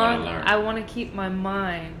 As long I want to keep my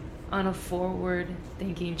mind on a forward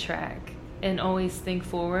thinking track and always think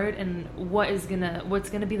forward and what's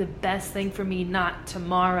gonna be the best thing for me, not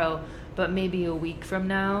tomorrow but maybe a week from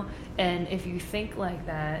now. And if you think like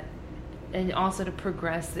that, and also to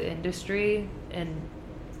progress the industry and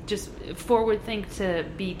just forward think to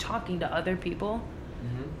be talking to other people,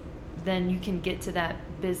 then you can get to that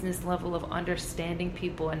business level of understanding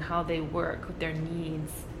people and how they work, with their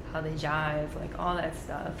needs, how they jive, like all that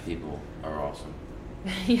stuff. People are awesome.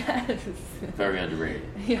 Yes. Very underrated.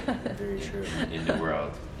 Yeah. Very true. In the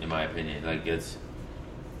world, in my opinion. Like, it's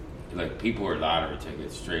like people are lottery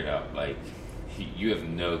tickets, straight up. Like, you have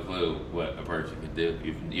no clue what a person can do.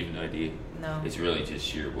 You have no idea. No. It's really just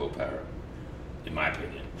sheer willpower, in my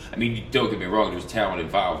opinion. I mean, don't get me wrong, there's talent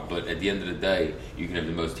involved, but at the end of the day, you can have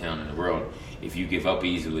the most talent in the world. If you give up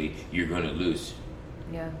easily, you're going to lose.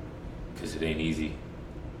 Yeah. Because it ain't easy.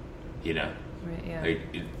 You know? Right, yeah. Like,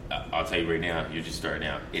 I'll tell you right now, you're just starting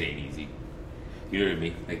out. It ain't easy. You know what I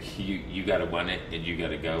mean? Like, you got to want it, and you got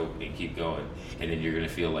to go and keep going. And then you're going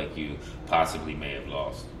to feel like you possibly may have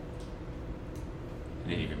lost.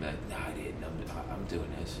 And then you're going to be like, no, I didn't. I'm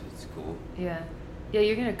doing this. It's cool. Yeah. Yeah,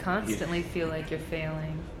 you're going to constantly feel like you're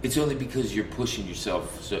failing. It's only because you're pushing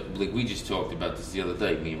yourself. So, like, we just talked about this the other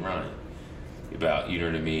day, me and Ryan, about, you know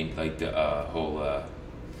what I mean? Like, the whole,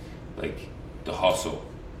 like, the hustle.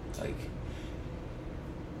 Like,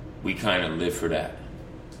 we kind of live for that.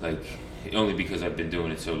 Like, only because I've been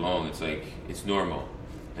doing it so long, it's like, it's normal.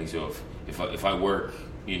 Like, so if I work,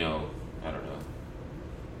 you know, I don't know,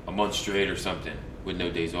 a month straight or something with no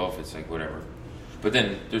days off, it's like, whatever. But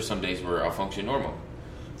then there's some days where I'll function normal.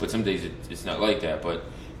 But some days it's not like that. But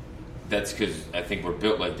that's because I think we're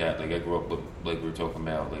built like that. Like, I grew up with, like we were talking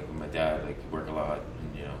about, like with my dad, like work a lot.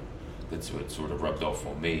 And, you know, that's what sort of rubbed off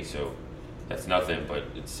on me. So that's nothing. But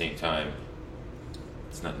at the same time,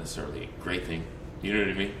 it's not necessarily a great thing. You know what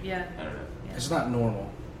I mean? Yeah. I don't know. Yeah. it's not normal.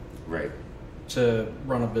 Right. To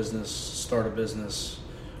run a business, start a business,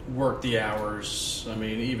 work the hours. I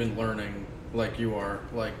mean, even learning like you are,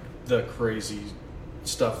 like the crazy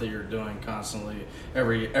stuff that you're doing constantly.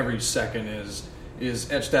 Every second is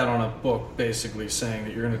etched out on a book, basically saying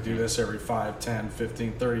that you're going to do this every 5, 10,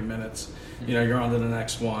 15, 30 minutes. You know, you're on to the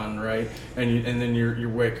next one, right? And then you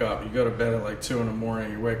wake up. You go to bed at like 2 in the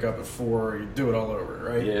morning. You wake up at 4. You do it all over,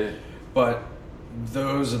 right? Yeah. But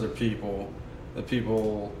those are the people that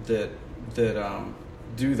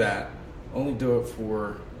do that. Only do it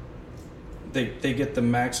for. They get the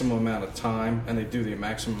maximum amount of time, and they do the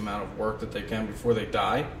maximum amount of work that they can before they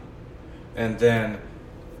die, and then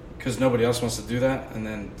because nobody else wants to do that, and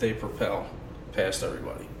then they propel past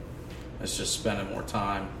everybody. It's just spending more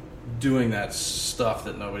time doing that stuff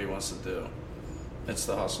that nobody wants to do. It's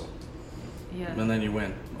the hustle. Yeah. And then you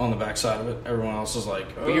win on the backside of it. Everyone else is like,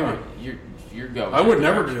 oh. But you're going. I would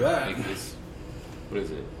never do that. Like, what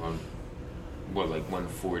is it? Like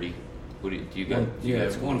 140? What do you got? You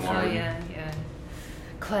it's got 140. Oh, yeah.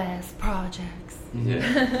 Class projects. Yeah.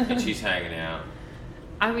 And she's hanging out.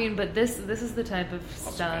 I mean, but this is the type of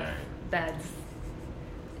Also stuff married. that's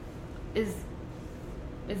is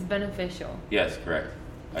It's beneficial. Yes, correct.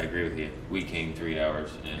 I agree with you. We came 3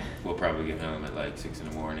 hours, and we'll probably get home at like 6 in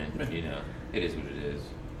the morning. You know, it is what it is.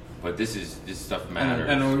 But this stuff matters.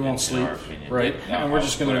 And we won't sleep, right? Yeah, and we're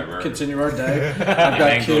just going to continue our day. I've And got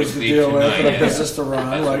then go kids to deal with, and a business to run.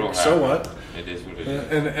 That's Like, what'll so happen. what? It is what it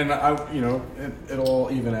is. And I, you know, it'll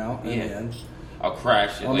all even out in the end. I'll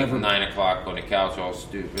crash at I'll like never- 9 o'clock on the couch, all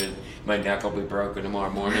stupid. My neck will be broken tomorrow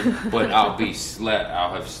morning, but I'll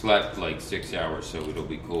have slept like 6 hours, so it'll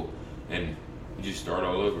be cool. And you just start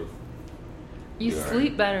all over. You Yeah.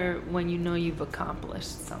 sleep better when you know you've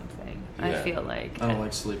accomplished something. I Yeah. feel like. I don't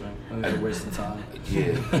like sleeping. I think it's a waste of time.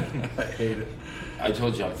 Yeah. I hate it. I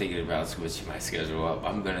told you I'm thinking about switching my schedule up.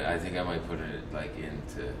 I think I might put it like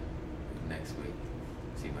into next week.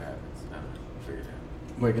 See what happens. I don't know. Figure it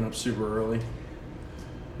out. Waking up super early.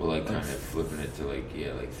 Well, like kind of flipping it to like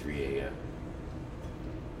 3 a.m.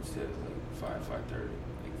 instead of like 5:30,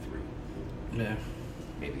 like 3. Yeah.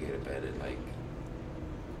 Maybe go to bed at like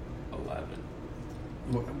 11.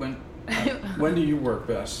 When do you work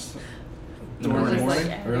best? The During the morning. morning?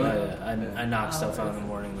 Like, Really? I knock Oh, stuff out in the okay.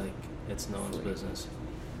 morning like it's no one's business.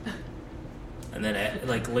 And then at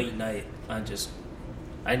like late night,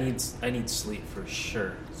 I need sleep for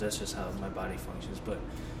sure. 'Cause that's just how my body functions. But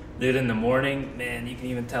dude, in the morning, man, you can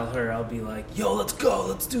even tell her. I'll be like, "Yo, let's go,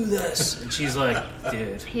 let's do this," and she's like,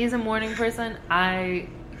 "Dude." He's a morning person.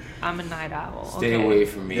 I'm a night owl. Stay okay? away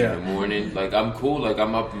from me Yeah. in the morning. Like I'm cool, like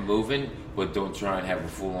I'm up and moving, but don't try and have a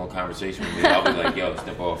full-on conversation with me. I'll be like, "Yo,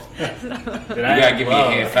 step off." You gotta give me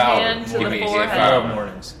a half hour. Hand to Give the me a forehead. half I love hour.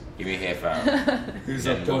 mornings. Give me a half hour. Who's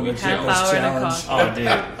Then up doing we'll the be chilling. Half hour and a challenge? coffee. Oh,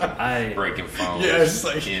 dude, I Breaking phones. Yeah, it's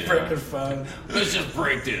like you know. freaking fun. Let's just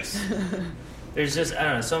break this. there's just I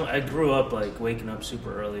don't know. I grew up like waking up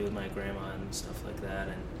super early with my grandma and stuff like that,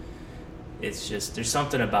 and it's just there's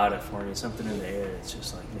something about it for me, something in the air. It's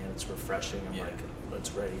just like, man, it's refreshing. I'm Yeah. like,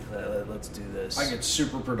 let's do this. I get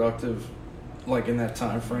super productive, like in that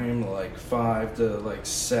time frame, like 5 to like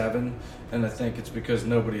 7, and I think it's because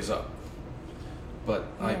nobody's up. But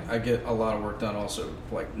Yeah. I get a lot of work done also,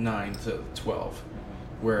 like 9 to 12,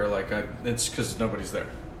 where like it's because nobody's there,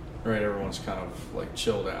 right? Everyone's kind of like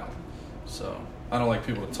chilled out. So I don't like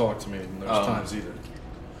people to talk to me in those times either.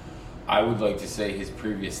 I would like to say his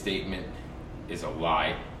previous statement is a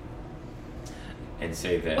lie, and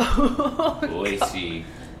say that Lacey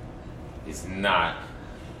is not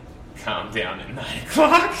calm down at 9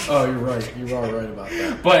 o'clock. Oh, you're right. You are right about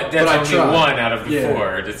that. But that's I only try. one out of the Yeah.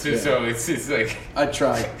 4. That's Yeah. So it's like, I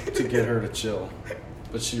try to get her to chill,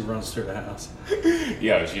 but she runs through the house.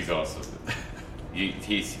 yeah, she's awesome.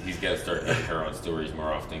 He's got to start getting her on stories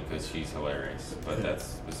more often because she's hilarious. But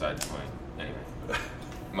that's beside the point. Anyway,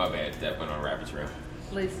 my bad. That went on rabbit trail.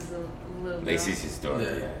 Lacey's a little girl. Lacey's his daughter.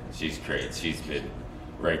 Yeah. Yeah, she's great. She's been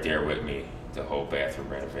right there with me the whole bathroom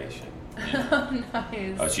renovation. Yeah.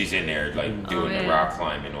 Nice. Oh, she's in there like doing the man. rock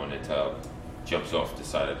climbing on the tub. Jumps off the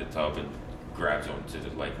side of the tub and grabs onto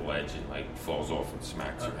the like ledge and like falls off and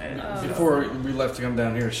smacks her head. Oh. Before we left to come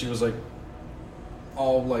down here, she was like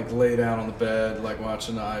all like laid out on the bed, like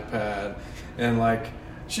watching the iPad, and like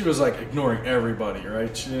she was like ignoring everybody,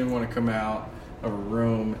 right? She didn't want to come out of her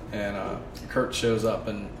room, and Kurt shows up,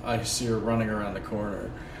 and I see her running around the corner,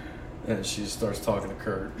 and she starts talking to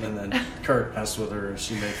Kurt, and then Kurt messed with her, and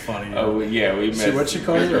she made fun of you. Oh yeah, we met. What'd she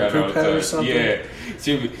call you, a poop head or something? Yeah,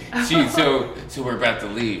 she so we're about to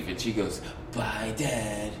leave, and she goes, "Bye,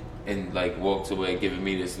 Dad," and like walks away, giving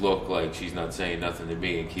me this look like she's not saying nothing to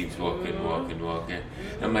me, and keeps walking. And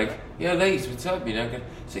I'm like, "Yeah, Lace, what's up? You're not gonna?"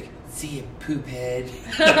 She's like, "See you, poop head,"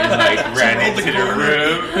 and like ran into the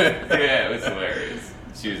room. Yeah, it was hilarious.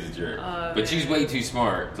 She was a jerk, Oh, but she's man. way too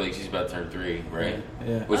smart. Like she's about to turn 3, right?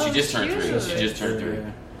 Yeah. Well, she Oh, just turned 3. cute. She just turned 3.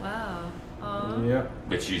 Wow. Aw. Yeah.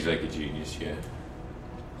 But she's like a genius, yeah.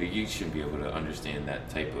 But you should be able to understand that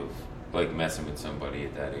type of, like, messing with somebody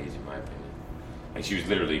at that age, in my opinion. Like, she was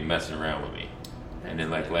literally messing around with me. And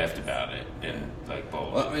then, like, laughed about it. And, like,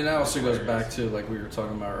 bowled. Well, I mean, that also goes back to like we were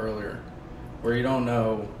talking about earlier, where you don't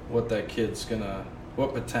know what that kid's gonna,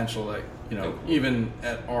 what potential, like, you know, even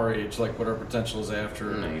at our age, like what our potential is after,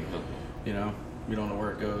 No, you don't. you know, we don't know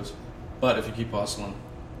where it goes. But if you keep hustling,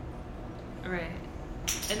 Right.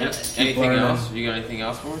 And Anything learning. else? You got anything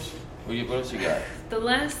else for us? What else you got? the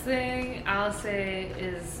last thing I'll say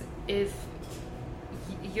is if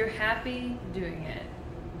you're happy doing it,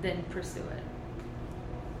 then pursue it.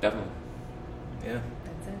 Definitely. Yeah.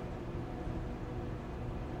 That's it.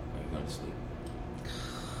 Are you going to sleep?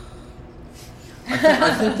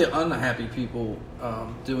 I think the unhappy people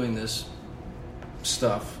doing this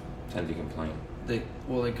stuff, Tend to complain. they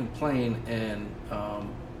complain and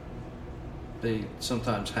they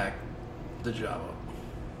sometimes hack the job up.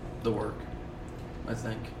 the work, I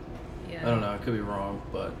think. Yeah. I don't know. I could be wrong,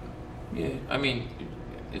 but Yeah, I mean,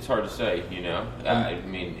 it's hard to say. You know, I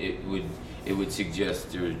mean, it would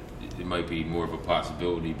suggest there might be more of a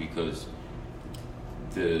possibility because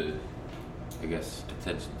I guess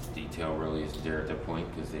attention to detail really isn't there at that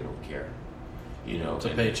point because they don't care. You know, it's a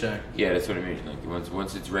paycheck. Yeah, that's what I mean. Like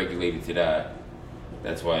once it's regulated to that,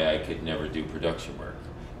 that's why I could never do production work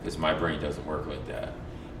because my brain doesn't work like that.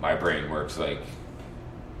 My brain works like,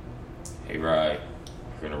 hey, Rye,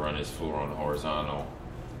 we're gonna run this floor on the horizontal.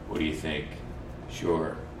 What do you think?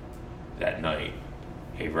 Sure. That night,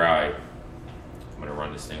 hey, Rye, I'm gonna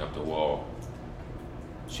run this thing up the wall.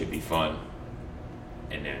 Should be fun.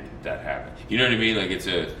 And then that happened. You know what I mean? Like it's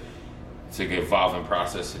like an evolving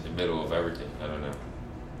process in the middle of everything. I don't know.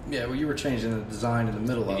 Yeah, well, you were changing the design in the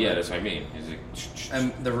middle of it. Yeah, that's what I mean. It's like,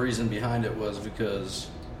 and the reason behind it was because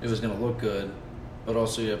it was going to look good, but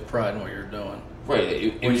also you have pride in what you're doing. Right,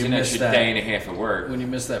 it was an extra day and a half of work. When you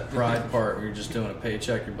miss that pride part where you're just doing a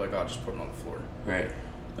paycheck, you're like, oh, I'll just put it on the floor. Right.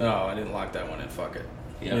 Oh, I didn't lock that one in, fuck it.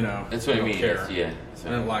 Yeah. You know, that's what I mean. Care. Yeah. I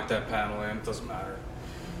didn't lock that panel in, it doesn't matter.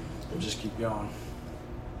 We'll just keep going.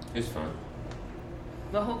 It's fun.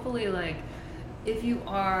 But hopefully, like, if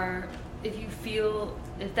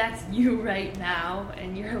that's you right now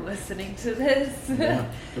and you're listening to this, yeah,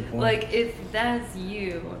 good point. like, if that's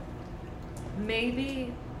you,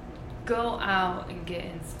 maybe go out and get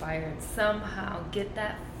inspired somehow. Get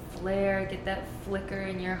that flare, get that flicker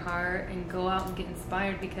in your heart and go out and get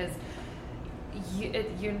inspired because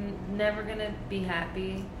you're never going to be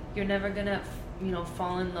happy. You're never going to,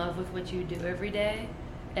 fall in love with what you do every day.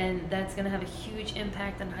 And that's going to have a huge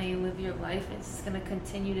impact on how you live your life. It's just going to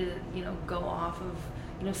continue to, go off of,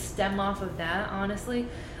 stem off of that, honestly.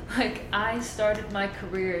 Like, I started my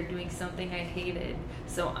career doing something I hated.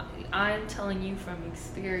 So I'm telling you from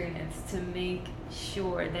experience to make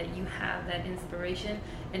sure that you have that inspiration.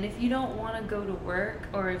 And if you don't want to go to work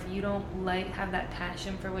or if you don't have that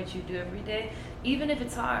passion for what you do every day, even if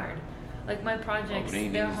it's hard, like my projects,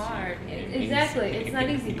 they're hard. Exactly. It's not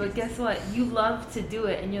easy, but guess what? You love to do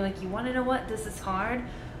it, and you're like, you want to know what? This is hard,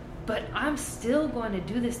 but I'm still going to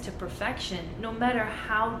do this to perfection, no matter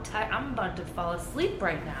how tired. I'm about to fall asleep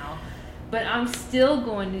right now, but I'm still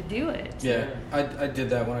going to do it. Yeah, I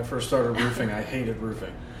did that when I first started roofing. I hated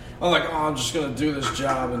roofing. I'm like, I'm just going to do this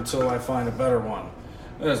job until I find a better one.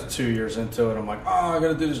 That's 2 years into it. I'm like, I got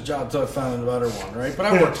to do this job until I find a better one, right? But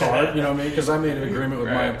I worked hard, you know what I mean? Because I made an agreement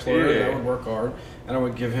with my employer that I would work hard and I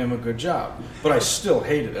would give him a good job. But I still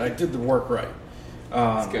hated it. I did the work right.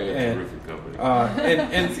 And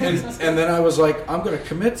then I was like, I'm going to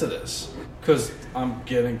commit to this because I'm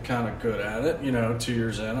getting kind of good at it. 2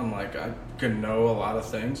 years in, I'm like, I can know a lot of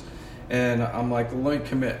things. And I'm like, let me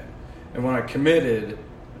commit. And when I committed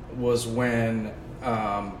was when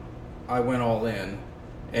I went all in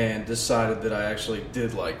and decided that I actually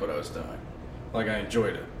did like what I was doing. Like, I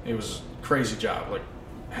enjoyed it. It was a crazy job, like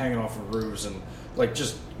hanging off of roofs and like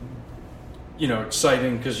just,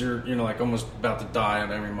 exciting because you're like almost about to die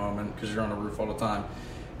at every moment because you're on a roof all the time.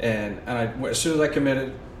 And as soon as I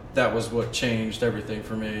committed, that was what changed everything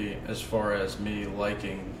for me as far as me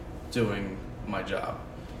liking doing my job.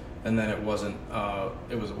 And then it wasn't a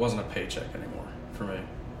paycheck anymore for me.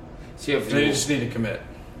 See, you just need to commit.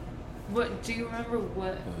 What do you remember?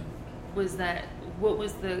 What was that? What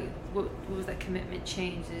was that commitment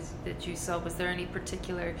change that you saw? Was there any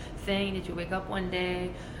particular thing? Did you wake up one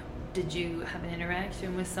day? Did you have an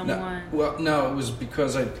interaction with someone? No, it was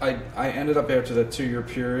because I ended up after that 2-year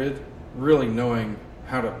period really knowing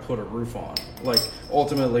how to put a roof on. Like,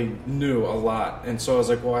 ultimately knew a lot, and so I was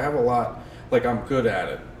like, well, I have a lot. Like, I'm good at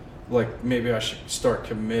it. Like, maybe I should start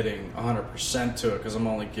committing 100% to it because I'm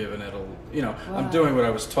only giving it I'm doing what I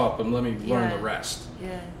was taught, but let me learn the rest.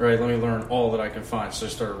 Yeah. Right? Let me learn all that I can find. So I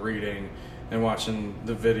started reading and watching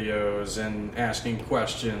the videos and asking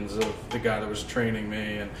questions of the guy that was training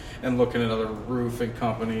me and looking at other roofing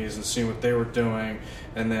companies and seeing what they were doing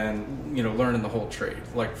and then, learning the whole trade,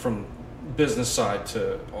 like from business side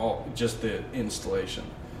to just the installation.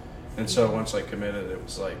 And so once I committed, it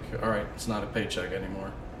was like, all right, it's not a paycheck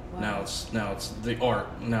anymore. Wow. Now it's the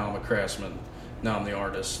art. Now I'm a craftsman. Now I'm the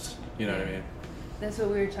artist. You know what I mean? That's what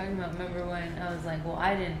we were talking about. Remember when I was like, well,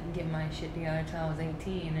 I didn't get my shit together until I was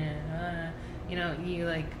 18, and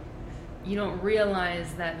you don't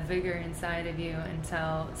realize that vigor inside of you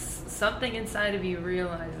until something inside of you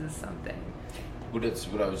realizes something. Well, that's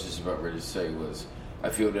what I was just about ready to say was, I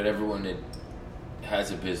feel that everyone that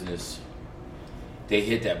has a business, they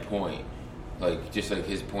hit that point. Like, just like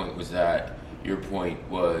his point was that, your point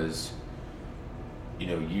was, you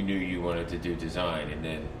know, you knew you wanted to do design, and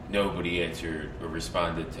then nobody answered or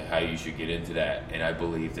responded to how you should get into that. And I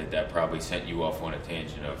believe that probably sent you off on a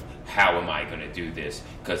tangent of, how am I going to do this?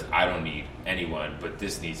 Because I don't need anyone, but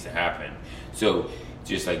this needs to happen. So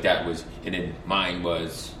just like that was, and then mine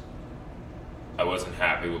was, I wasn't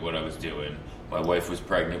happy with what I was doing. My wife was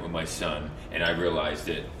pregnant with my son, and I realized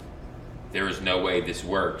that there is no way this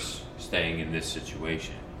works staying in this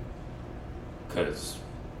situation. Because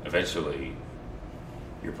eventually,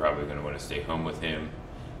 you're probably going to want to stay home with him,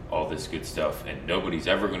 all this good stuff, and nobody's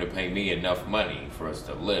ever going to pay me enough money for us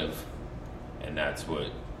to live. And that's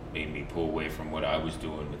what made me pull away from what I was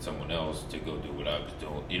doing with someone else to go do what I was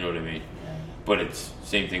doing. You know what I mean? Yeah. But it's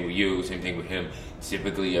same thing with you, same thing with him.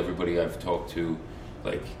 Typically, everybody I've talked to,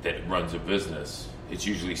 like, that runs a business, it's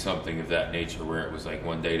usually something of that nature where it was like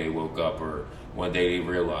one day they woke up or one day they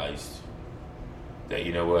realized that,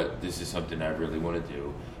 you know what, this is something I really want to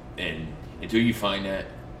do. And until you find that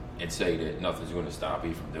and say that nothing's going to stop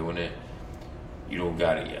you from doing it, you don't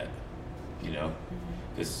got it yet, you know?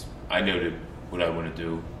 Because I know that what I want to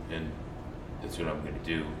do, and that's what I'm going to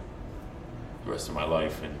do the rest of my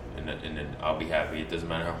life, and then I'll be happy. It doesn't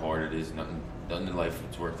matter how hard it is. Nothing in life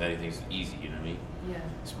is worth anything's easy, you know what I mean? Yeah.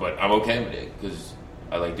 But I'm okay with it because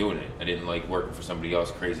I like doing it. I didn't like working for somebody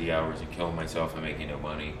else crazy hours and killing myself and making no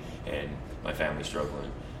money and my family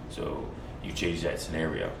struggling. So you change that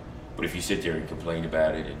scenario. But if you sit there and complain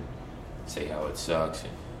about it and say how it sucks,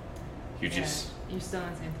 and you're still in the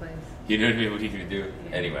same place. You know what I mean? What are you going to do?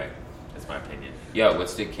 Yeah. Anyway, that's my opinion. Yo,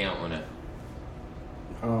 what's the count on it?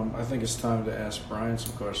 I think it's time to ask Brian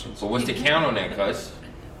some questions. Well, what's the count on that, cuz?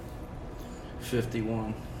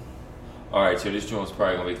 51. All right, so this joint's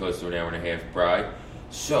probably going to be close to an hour and a half. Brian,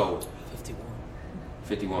 so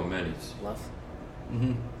 51 minutes. Left?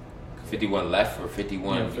 Mm-hmm. 51 left or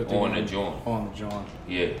 51, 51 on the joint? On the joint.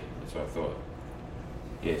 Yeah, that's what I thought.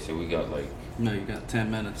 Yeah, so we got like... No, you got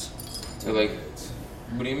 10 minutes. So like,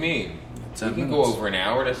 what do you mean? 10 we can minutes. go over an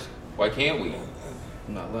hour. Why can't we?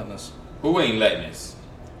 I'm not letting us. Who ain't letting us?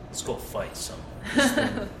 Let's go fight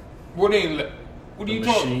somewhere. What are you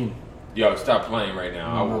talking? Yo, stop playing right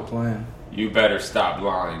now. I'm not playing. You better stop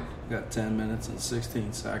lying. You got 10 minutes and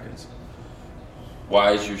 16 seconds.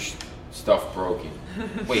 Why is your stuff broken?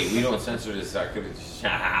 Wait, we don't censor this. I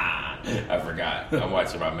forgot. I'm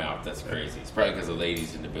watching my mouth. That's crazy. It's probably because the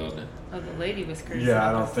lady's in the building. Oh, the lady was crazy. Yeah,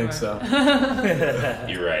 I don't think so.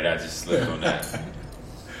 You're right. I just slipped on that.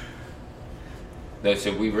 No,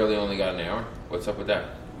 so we really only got an hour? What's up with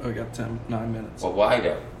that? Oh, we got 9 minutes. Well, why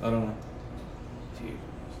though? I don't know. Dude.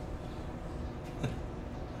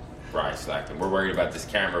 Brian slacking. We're worried about this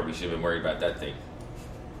camera. We should have been worried about that thing.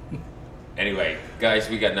 Anyway, guys,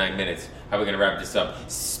 we got 9 minutes. How are we going to wrap this up?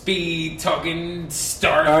 Speed talking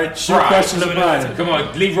start. All right, shoot questions of Brian. Come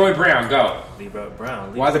on, Leroy Brown, go. Leroy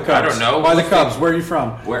Brown. Why the Cubs? I don't know. Why the Cubs? Where are you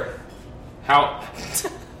from? Where? How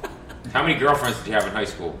many girlfriends did you have in high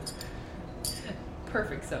school?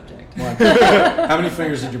 Perfect subject. How many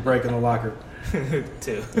fingers did you break in the locker?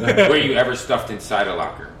 2. Were you ever stuffed inside a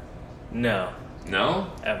locker? No. No?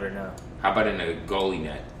 Ever, no. How about in a goalie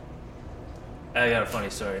net? I got a funny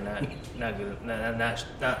story. Not good.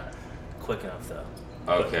 Not quick enough though.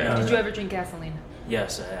 Okay. But, Did you ever drink gasoline?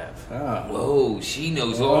 Yes, I have. Ah. Whoa, she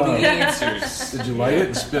knows all the answers. Did you light it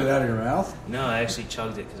and spit it out of your mouth? No, I actually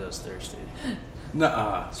chugged it because I was thirsty.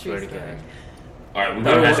 Nuh-uh. Swear to God. All right, we're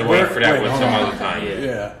gonna have to wait for that one some other time.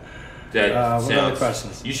 Yeah. That what other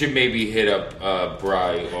questions? You should maybe hit up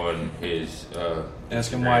Bry on his.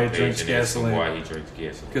 Ask him why he drinks gasoline. Why he drinks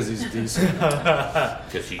gasoline? Because he's diesel.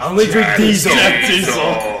 Because he's I only drink diesel. Diesel.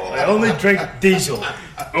 I only drink diesel.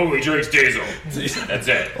 Only drinks diesel. That's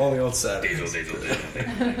it. Only on Saturday. Diesel.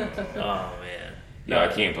 Oh man. Yeah, I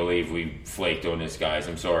can't believe we flaked on this, guys.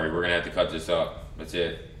 I'm sorry. We're gonna have to cut this up. That's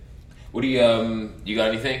it. What do you got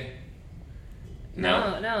anything?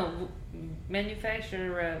 No.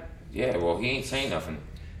 Manufacturer. Yeah, well, he ain't saying nothing.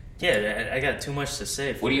 Yeah, I got too much to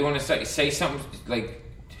say. What do you want to say? Say something like,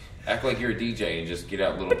 act like you're a DJ and just get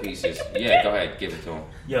out little pieces. Yeah, go ahead, give it to him.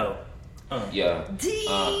 Yo. Yeah.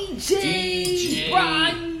 DJ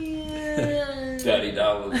Brian. Daddy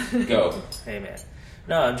Dollars. Go. Hey man.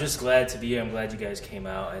 No, I'm just glad to be here. I'm glad you guys came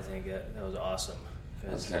out. I think that was awesome.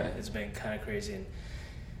 Okay. It's been kind of crazy. And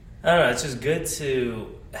I don't know, it's just good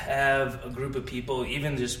to have a group of people,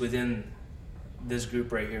 even just within this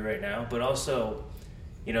group right here, right now, but also,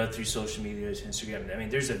 you know, through social media, Instagram. I mean,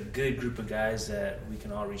 there's a good group of guys that we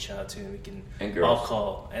can all reach out to, and we can all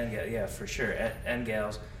call, and yeah, for sure, and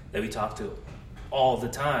gals that we talk to all the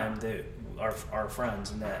time that are our friends,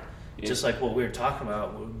 and that just like what we were talking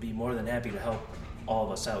about, we'd be more than happy to help all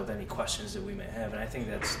of us out with any questions that we may have, and I think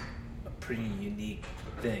that's pretty unique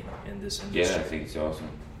thing in this industry. Yeah, I think it's awesome.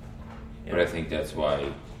 Yeah. But I think that's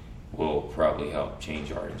why we'll probably help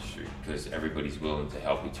change our industry, because everybody's willing to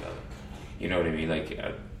help each other. You know what I mean? Like,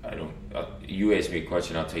 I don't. You ask me a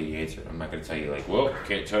question, I'll tell you the answer. I'm not going to tell you like, well,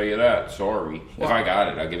 can't tell you that. Sorry. Well, if I got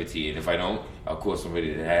it, I'll give it to you. And if I don't, I'll call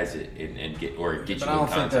somebody that has it and get you in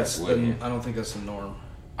contact with you. I don't think that's the norm.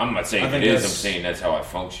 I'm not saying it is. I'm saying that's how I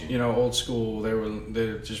function. You know, old school,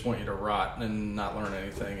 they just want you to rot and not learn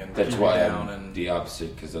anything, and that's why I'm the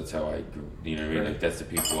opposite, because that's how I grew. You know what I mean? Like, that's the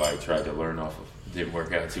people I tried to learn off of. Didn't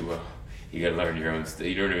work out too well. You gotta learn your own stuff.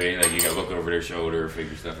 You know what I mean? Like, you gotta look over their shoulder,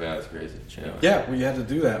 figure stuff out. It's crazy. You know? Yeah, well, you had to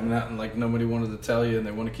do that. Like, nobody wanted to tell you, and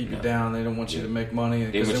they want to keep you down. They don't want you to make money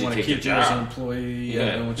because they want to keep you as an employee. Yeah,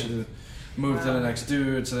 they don't want you to move to the next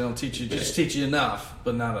dude, so they don't teach you. Just teach you enough,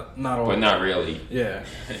 but not all. But not really. Yeah,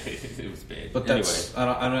 it was bad. But that's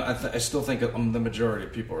I still think the majority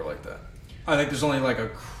of people are like that. I think there's only like a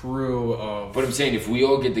crew of. But I'm saying, if we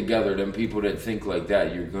all get together, then people that think like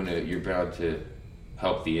that, you're bound to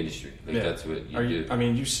help the industry. Like, that's what you do. I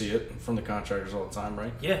mean, you see it from the contractors all the time,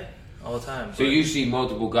 right? Yeah, all the time. So you see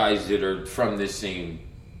multiple guys that are from this same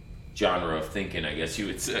genre of thinking, I guess you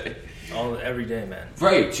would say. Every day, man.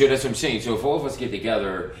 Right, so that's what I'm saying. So if all of us get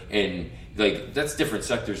together and, like, that's different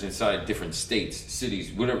sectors inside different states,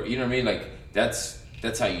 cities, whatever, you know what I mean? Like, that's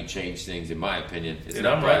how you change things, in my opinion. It's Dude,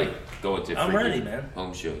 not I'm ready. Going to I'm ready, man.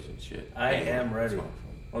 Home shows and shit. I am ready.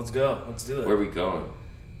 Let's go. Let's do it. Where are we going?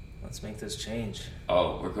 Let's make this change.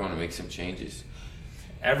 Oh, we're going to make some changes.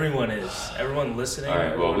 Everyone is. Everyone listening. All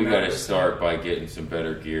right, well, we got to start by getting some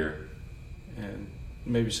better gear. And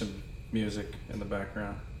maybe some music in the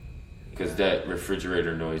background. Because that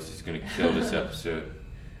refrigerator noise is going to kill this episode.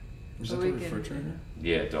 Is that the refrigerator?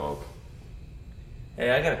 Yeah, dog.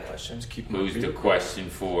 Hey, I got a question. Who's the question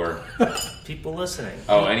for? People listening.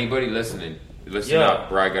 Oh, anybody listening? Listen up,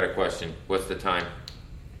 bro. I got a question. What's the time?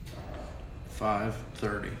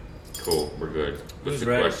 5:30. Cool, we're good. What's the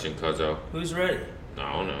ready? question, Cuzzo? Who's ready?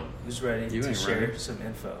 I don't know. Who's ready to share some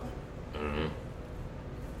info? I don't know.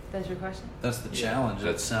 That's your question? That's the challenge.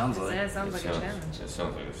 That sounds like. That sounds like a challenge. That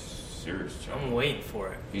sounds like a serious challenge. I'm waiting for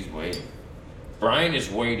it. He's waiting. Brian is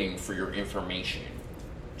waiting for your information,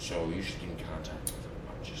 so you should get in contact with him.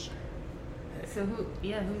 I'm just saying. So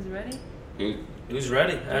who's ready? Who's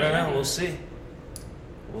ready? I don't know. We'll see.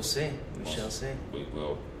 We'll see. We shall see. We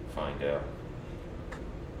will find out.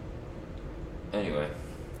 Anyway,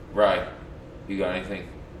 right? You got anything?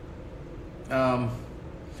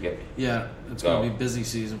 Yep. Yeah, it's going to be busy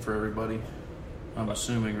season for everybody. I'm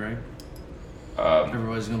assuming, right?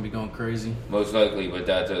 Everybody's going to be going crazy. Most likely, but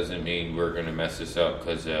that doesn't mean we're going to mess this up,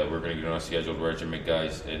 because we're going to get on a scheduled regimen,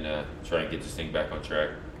 guys, and try and get this thing back on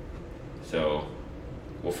track. So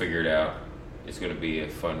we'll figure it out. It's going to be a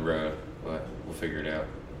fun road, but we'll figure it out.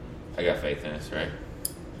 I got faith in us, right?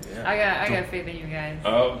 Yeah. I got faith in you guys.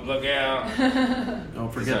 Oh, look out.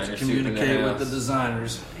 Don't forget to communicate with the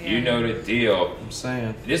designers. Yeah. You know the deal. I'm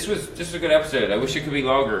saying. This was a good episode. I wish it could be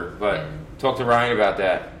longer, but talk to Ryan about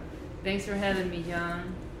that. Thanks for having me,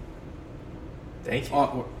 John. Thank you.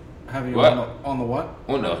 On the what?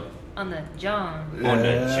 On the On the John. On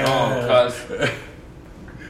the John, cuz.